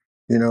conqueror,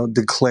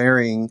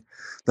 declaring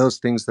those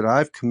things that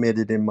I've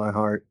committed in my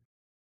heart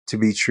to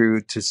be true,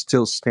 to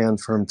still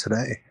stand firm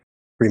today,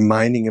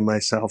 reminding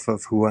myself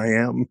of who I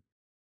am,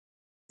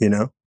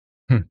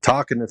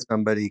 Talking to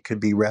somebody could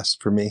be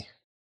rest for me.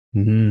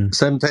 Mm-hmm.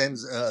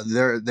 Sometimes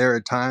there are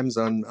times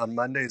on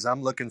Mondays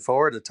I'm looking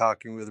forward to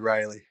talking with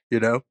Riley,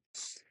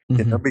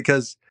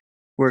 because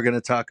we're going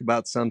to talk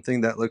about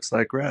something that looks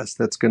like rest,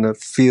 that's going to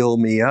fill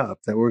me up,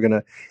 that we're going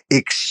to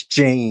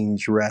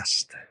exchange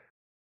rest.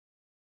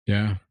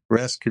 Yeah.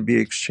 Rest could be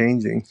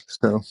exchanging.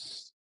 So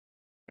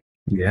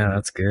yeah,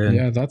 that's good.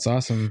 Yeah, that's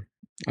awesome.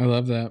 I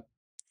love that.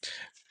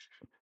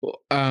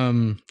 Well,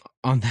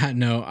 on that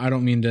note, I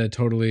don't mean to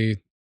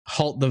totally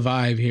halt the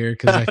vibe here,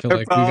 because I feel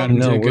like we got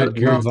into a good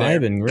groove. We're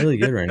vibing really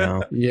good right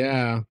now.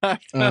 Yeah.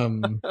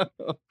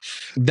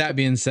 That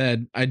being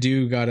said, I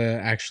do gotta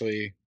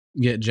actually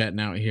get jetting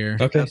out here.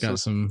 Okay. I've got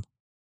some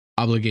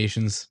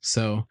obligations.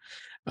 So,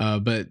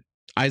 but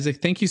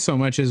Isaac, thank you so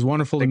much. It's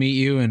wonderful to meet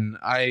you, and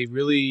I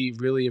really,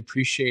 really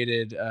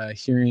appreciated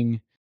hearing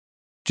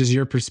just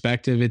your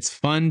perspective. It's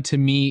fun to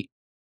meet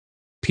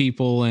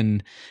people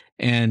and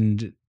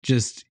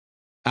just,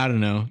 I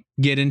don't know,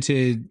 get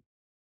into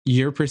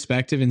your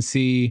perspective and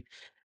see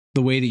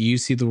the way that you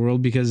see the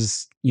world,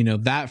 because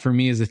that for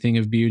me is a thing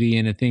of beauty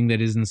and a thing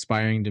that is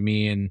inspiring to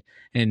me,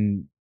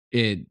 and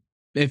it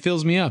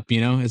fills me up.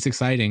 It's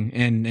exciting,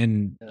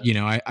 and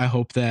I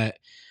hope that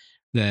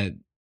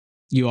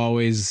you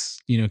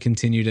always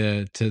continue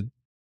to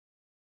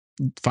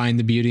find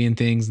the beauty in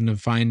things and to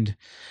find,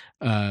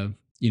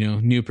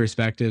 new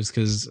perspectives.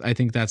 Cause I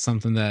think that's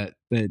something that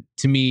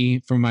to me,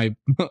 from my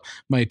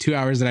 2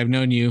 hours that I've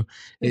known you,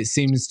 it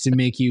seems to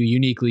make you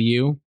uniquely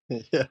you.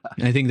 Yeah.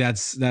 And I think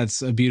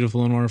that's a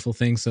beautiful and wonderful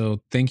thing.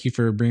 So thank you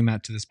for bringing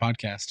that to this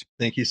podcast.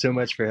 Thank you so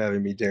much for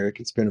having me, Derek.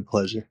 It's been a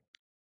pleasure.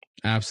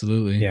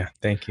 Absolutely. Yeah.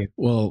 Thank you.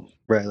 Well,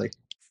 Riley.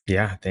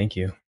 Yeah. Thank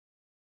you.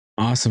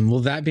 Awesome.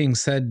 Well, that being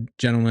said,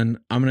 gentlemen,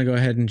 I'm going to go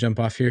ahead and jump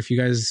off here. If you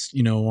guys,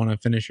 want to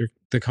finish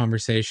the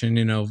conversation,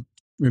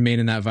 remain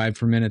in that vibe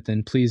for a minute,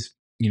 then please,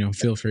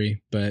 feel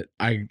free. But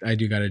I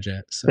do got a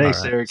jet. So.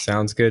 Thanks, Eric.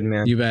 Sounds good,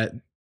 man. You bet.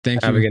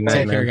 Thank you. Have a good night,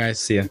 Take man. care, guys.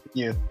 See ya.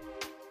 Yeah.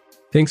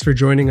 Thanks for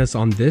joining us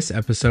on this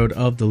episode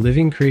of the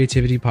Living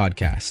Creativity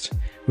Podcast.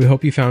 We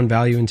hope you found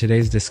value in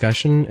today's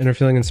discussion and are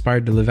feeling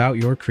inspired to live out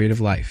your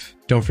creative life.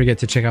 Don't forget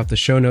to check out the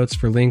show notes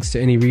for links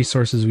to any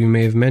resources we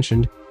may have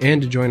mentioned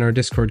and to join our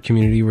Discord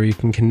community where you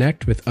can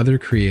connect with other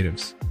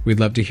creatives. We'd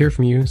love to hear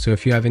from you, so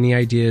if you have any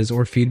ideas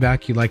or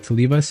feedback you'd like to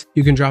leave us,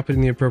 you can drop it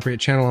in the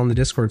appropriate channel on the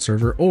Discord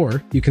server,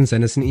 or you can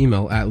send us an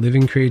email at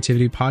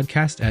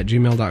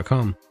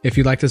livingcreativitypodcast@gmail.com. If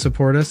you'd like to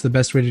support us, the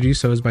best way to do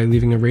so is by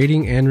leaving a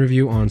rating and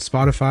review on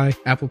Spotify,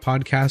 Apple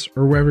Podcasts,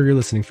 or wherever you're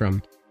listening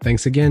from.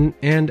 Thanks again,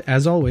 and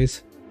as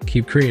always,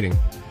 keep creating.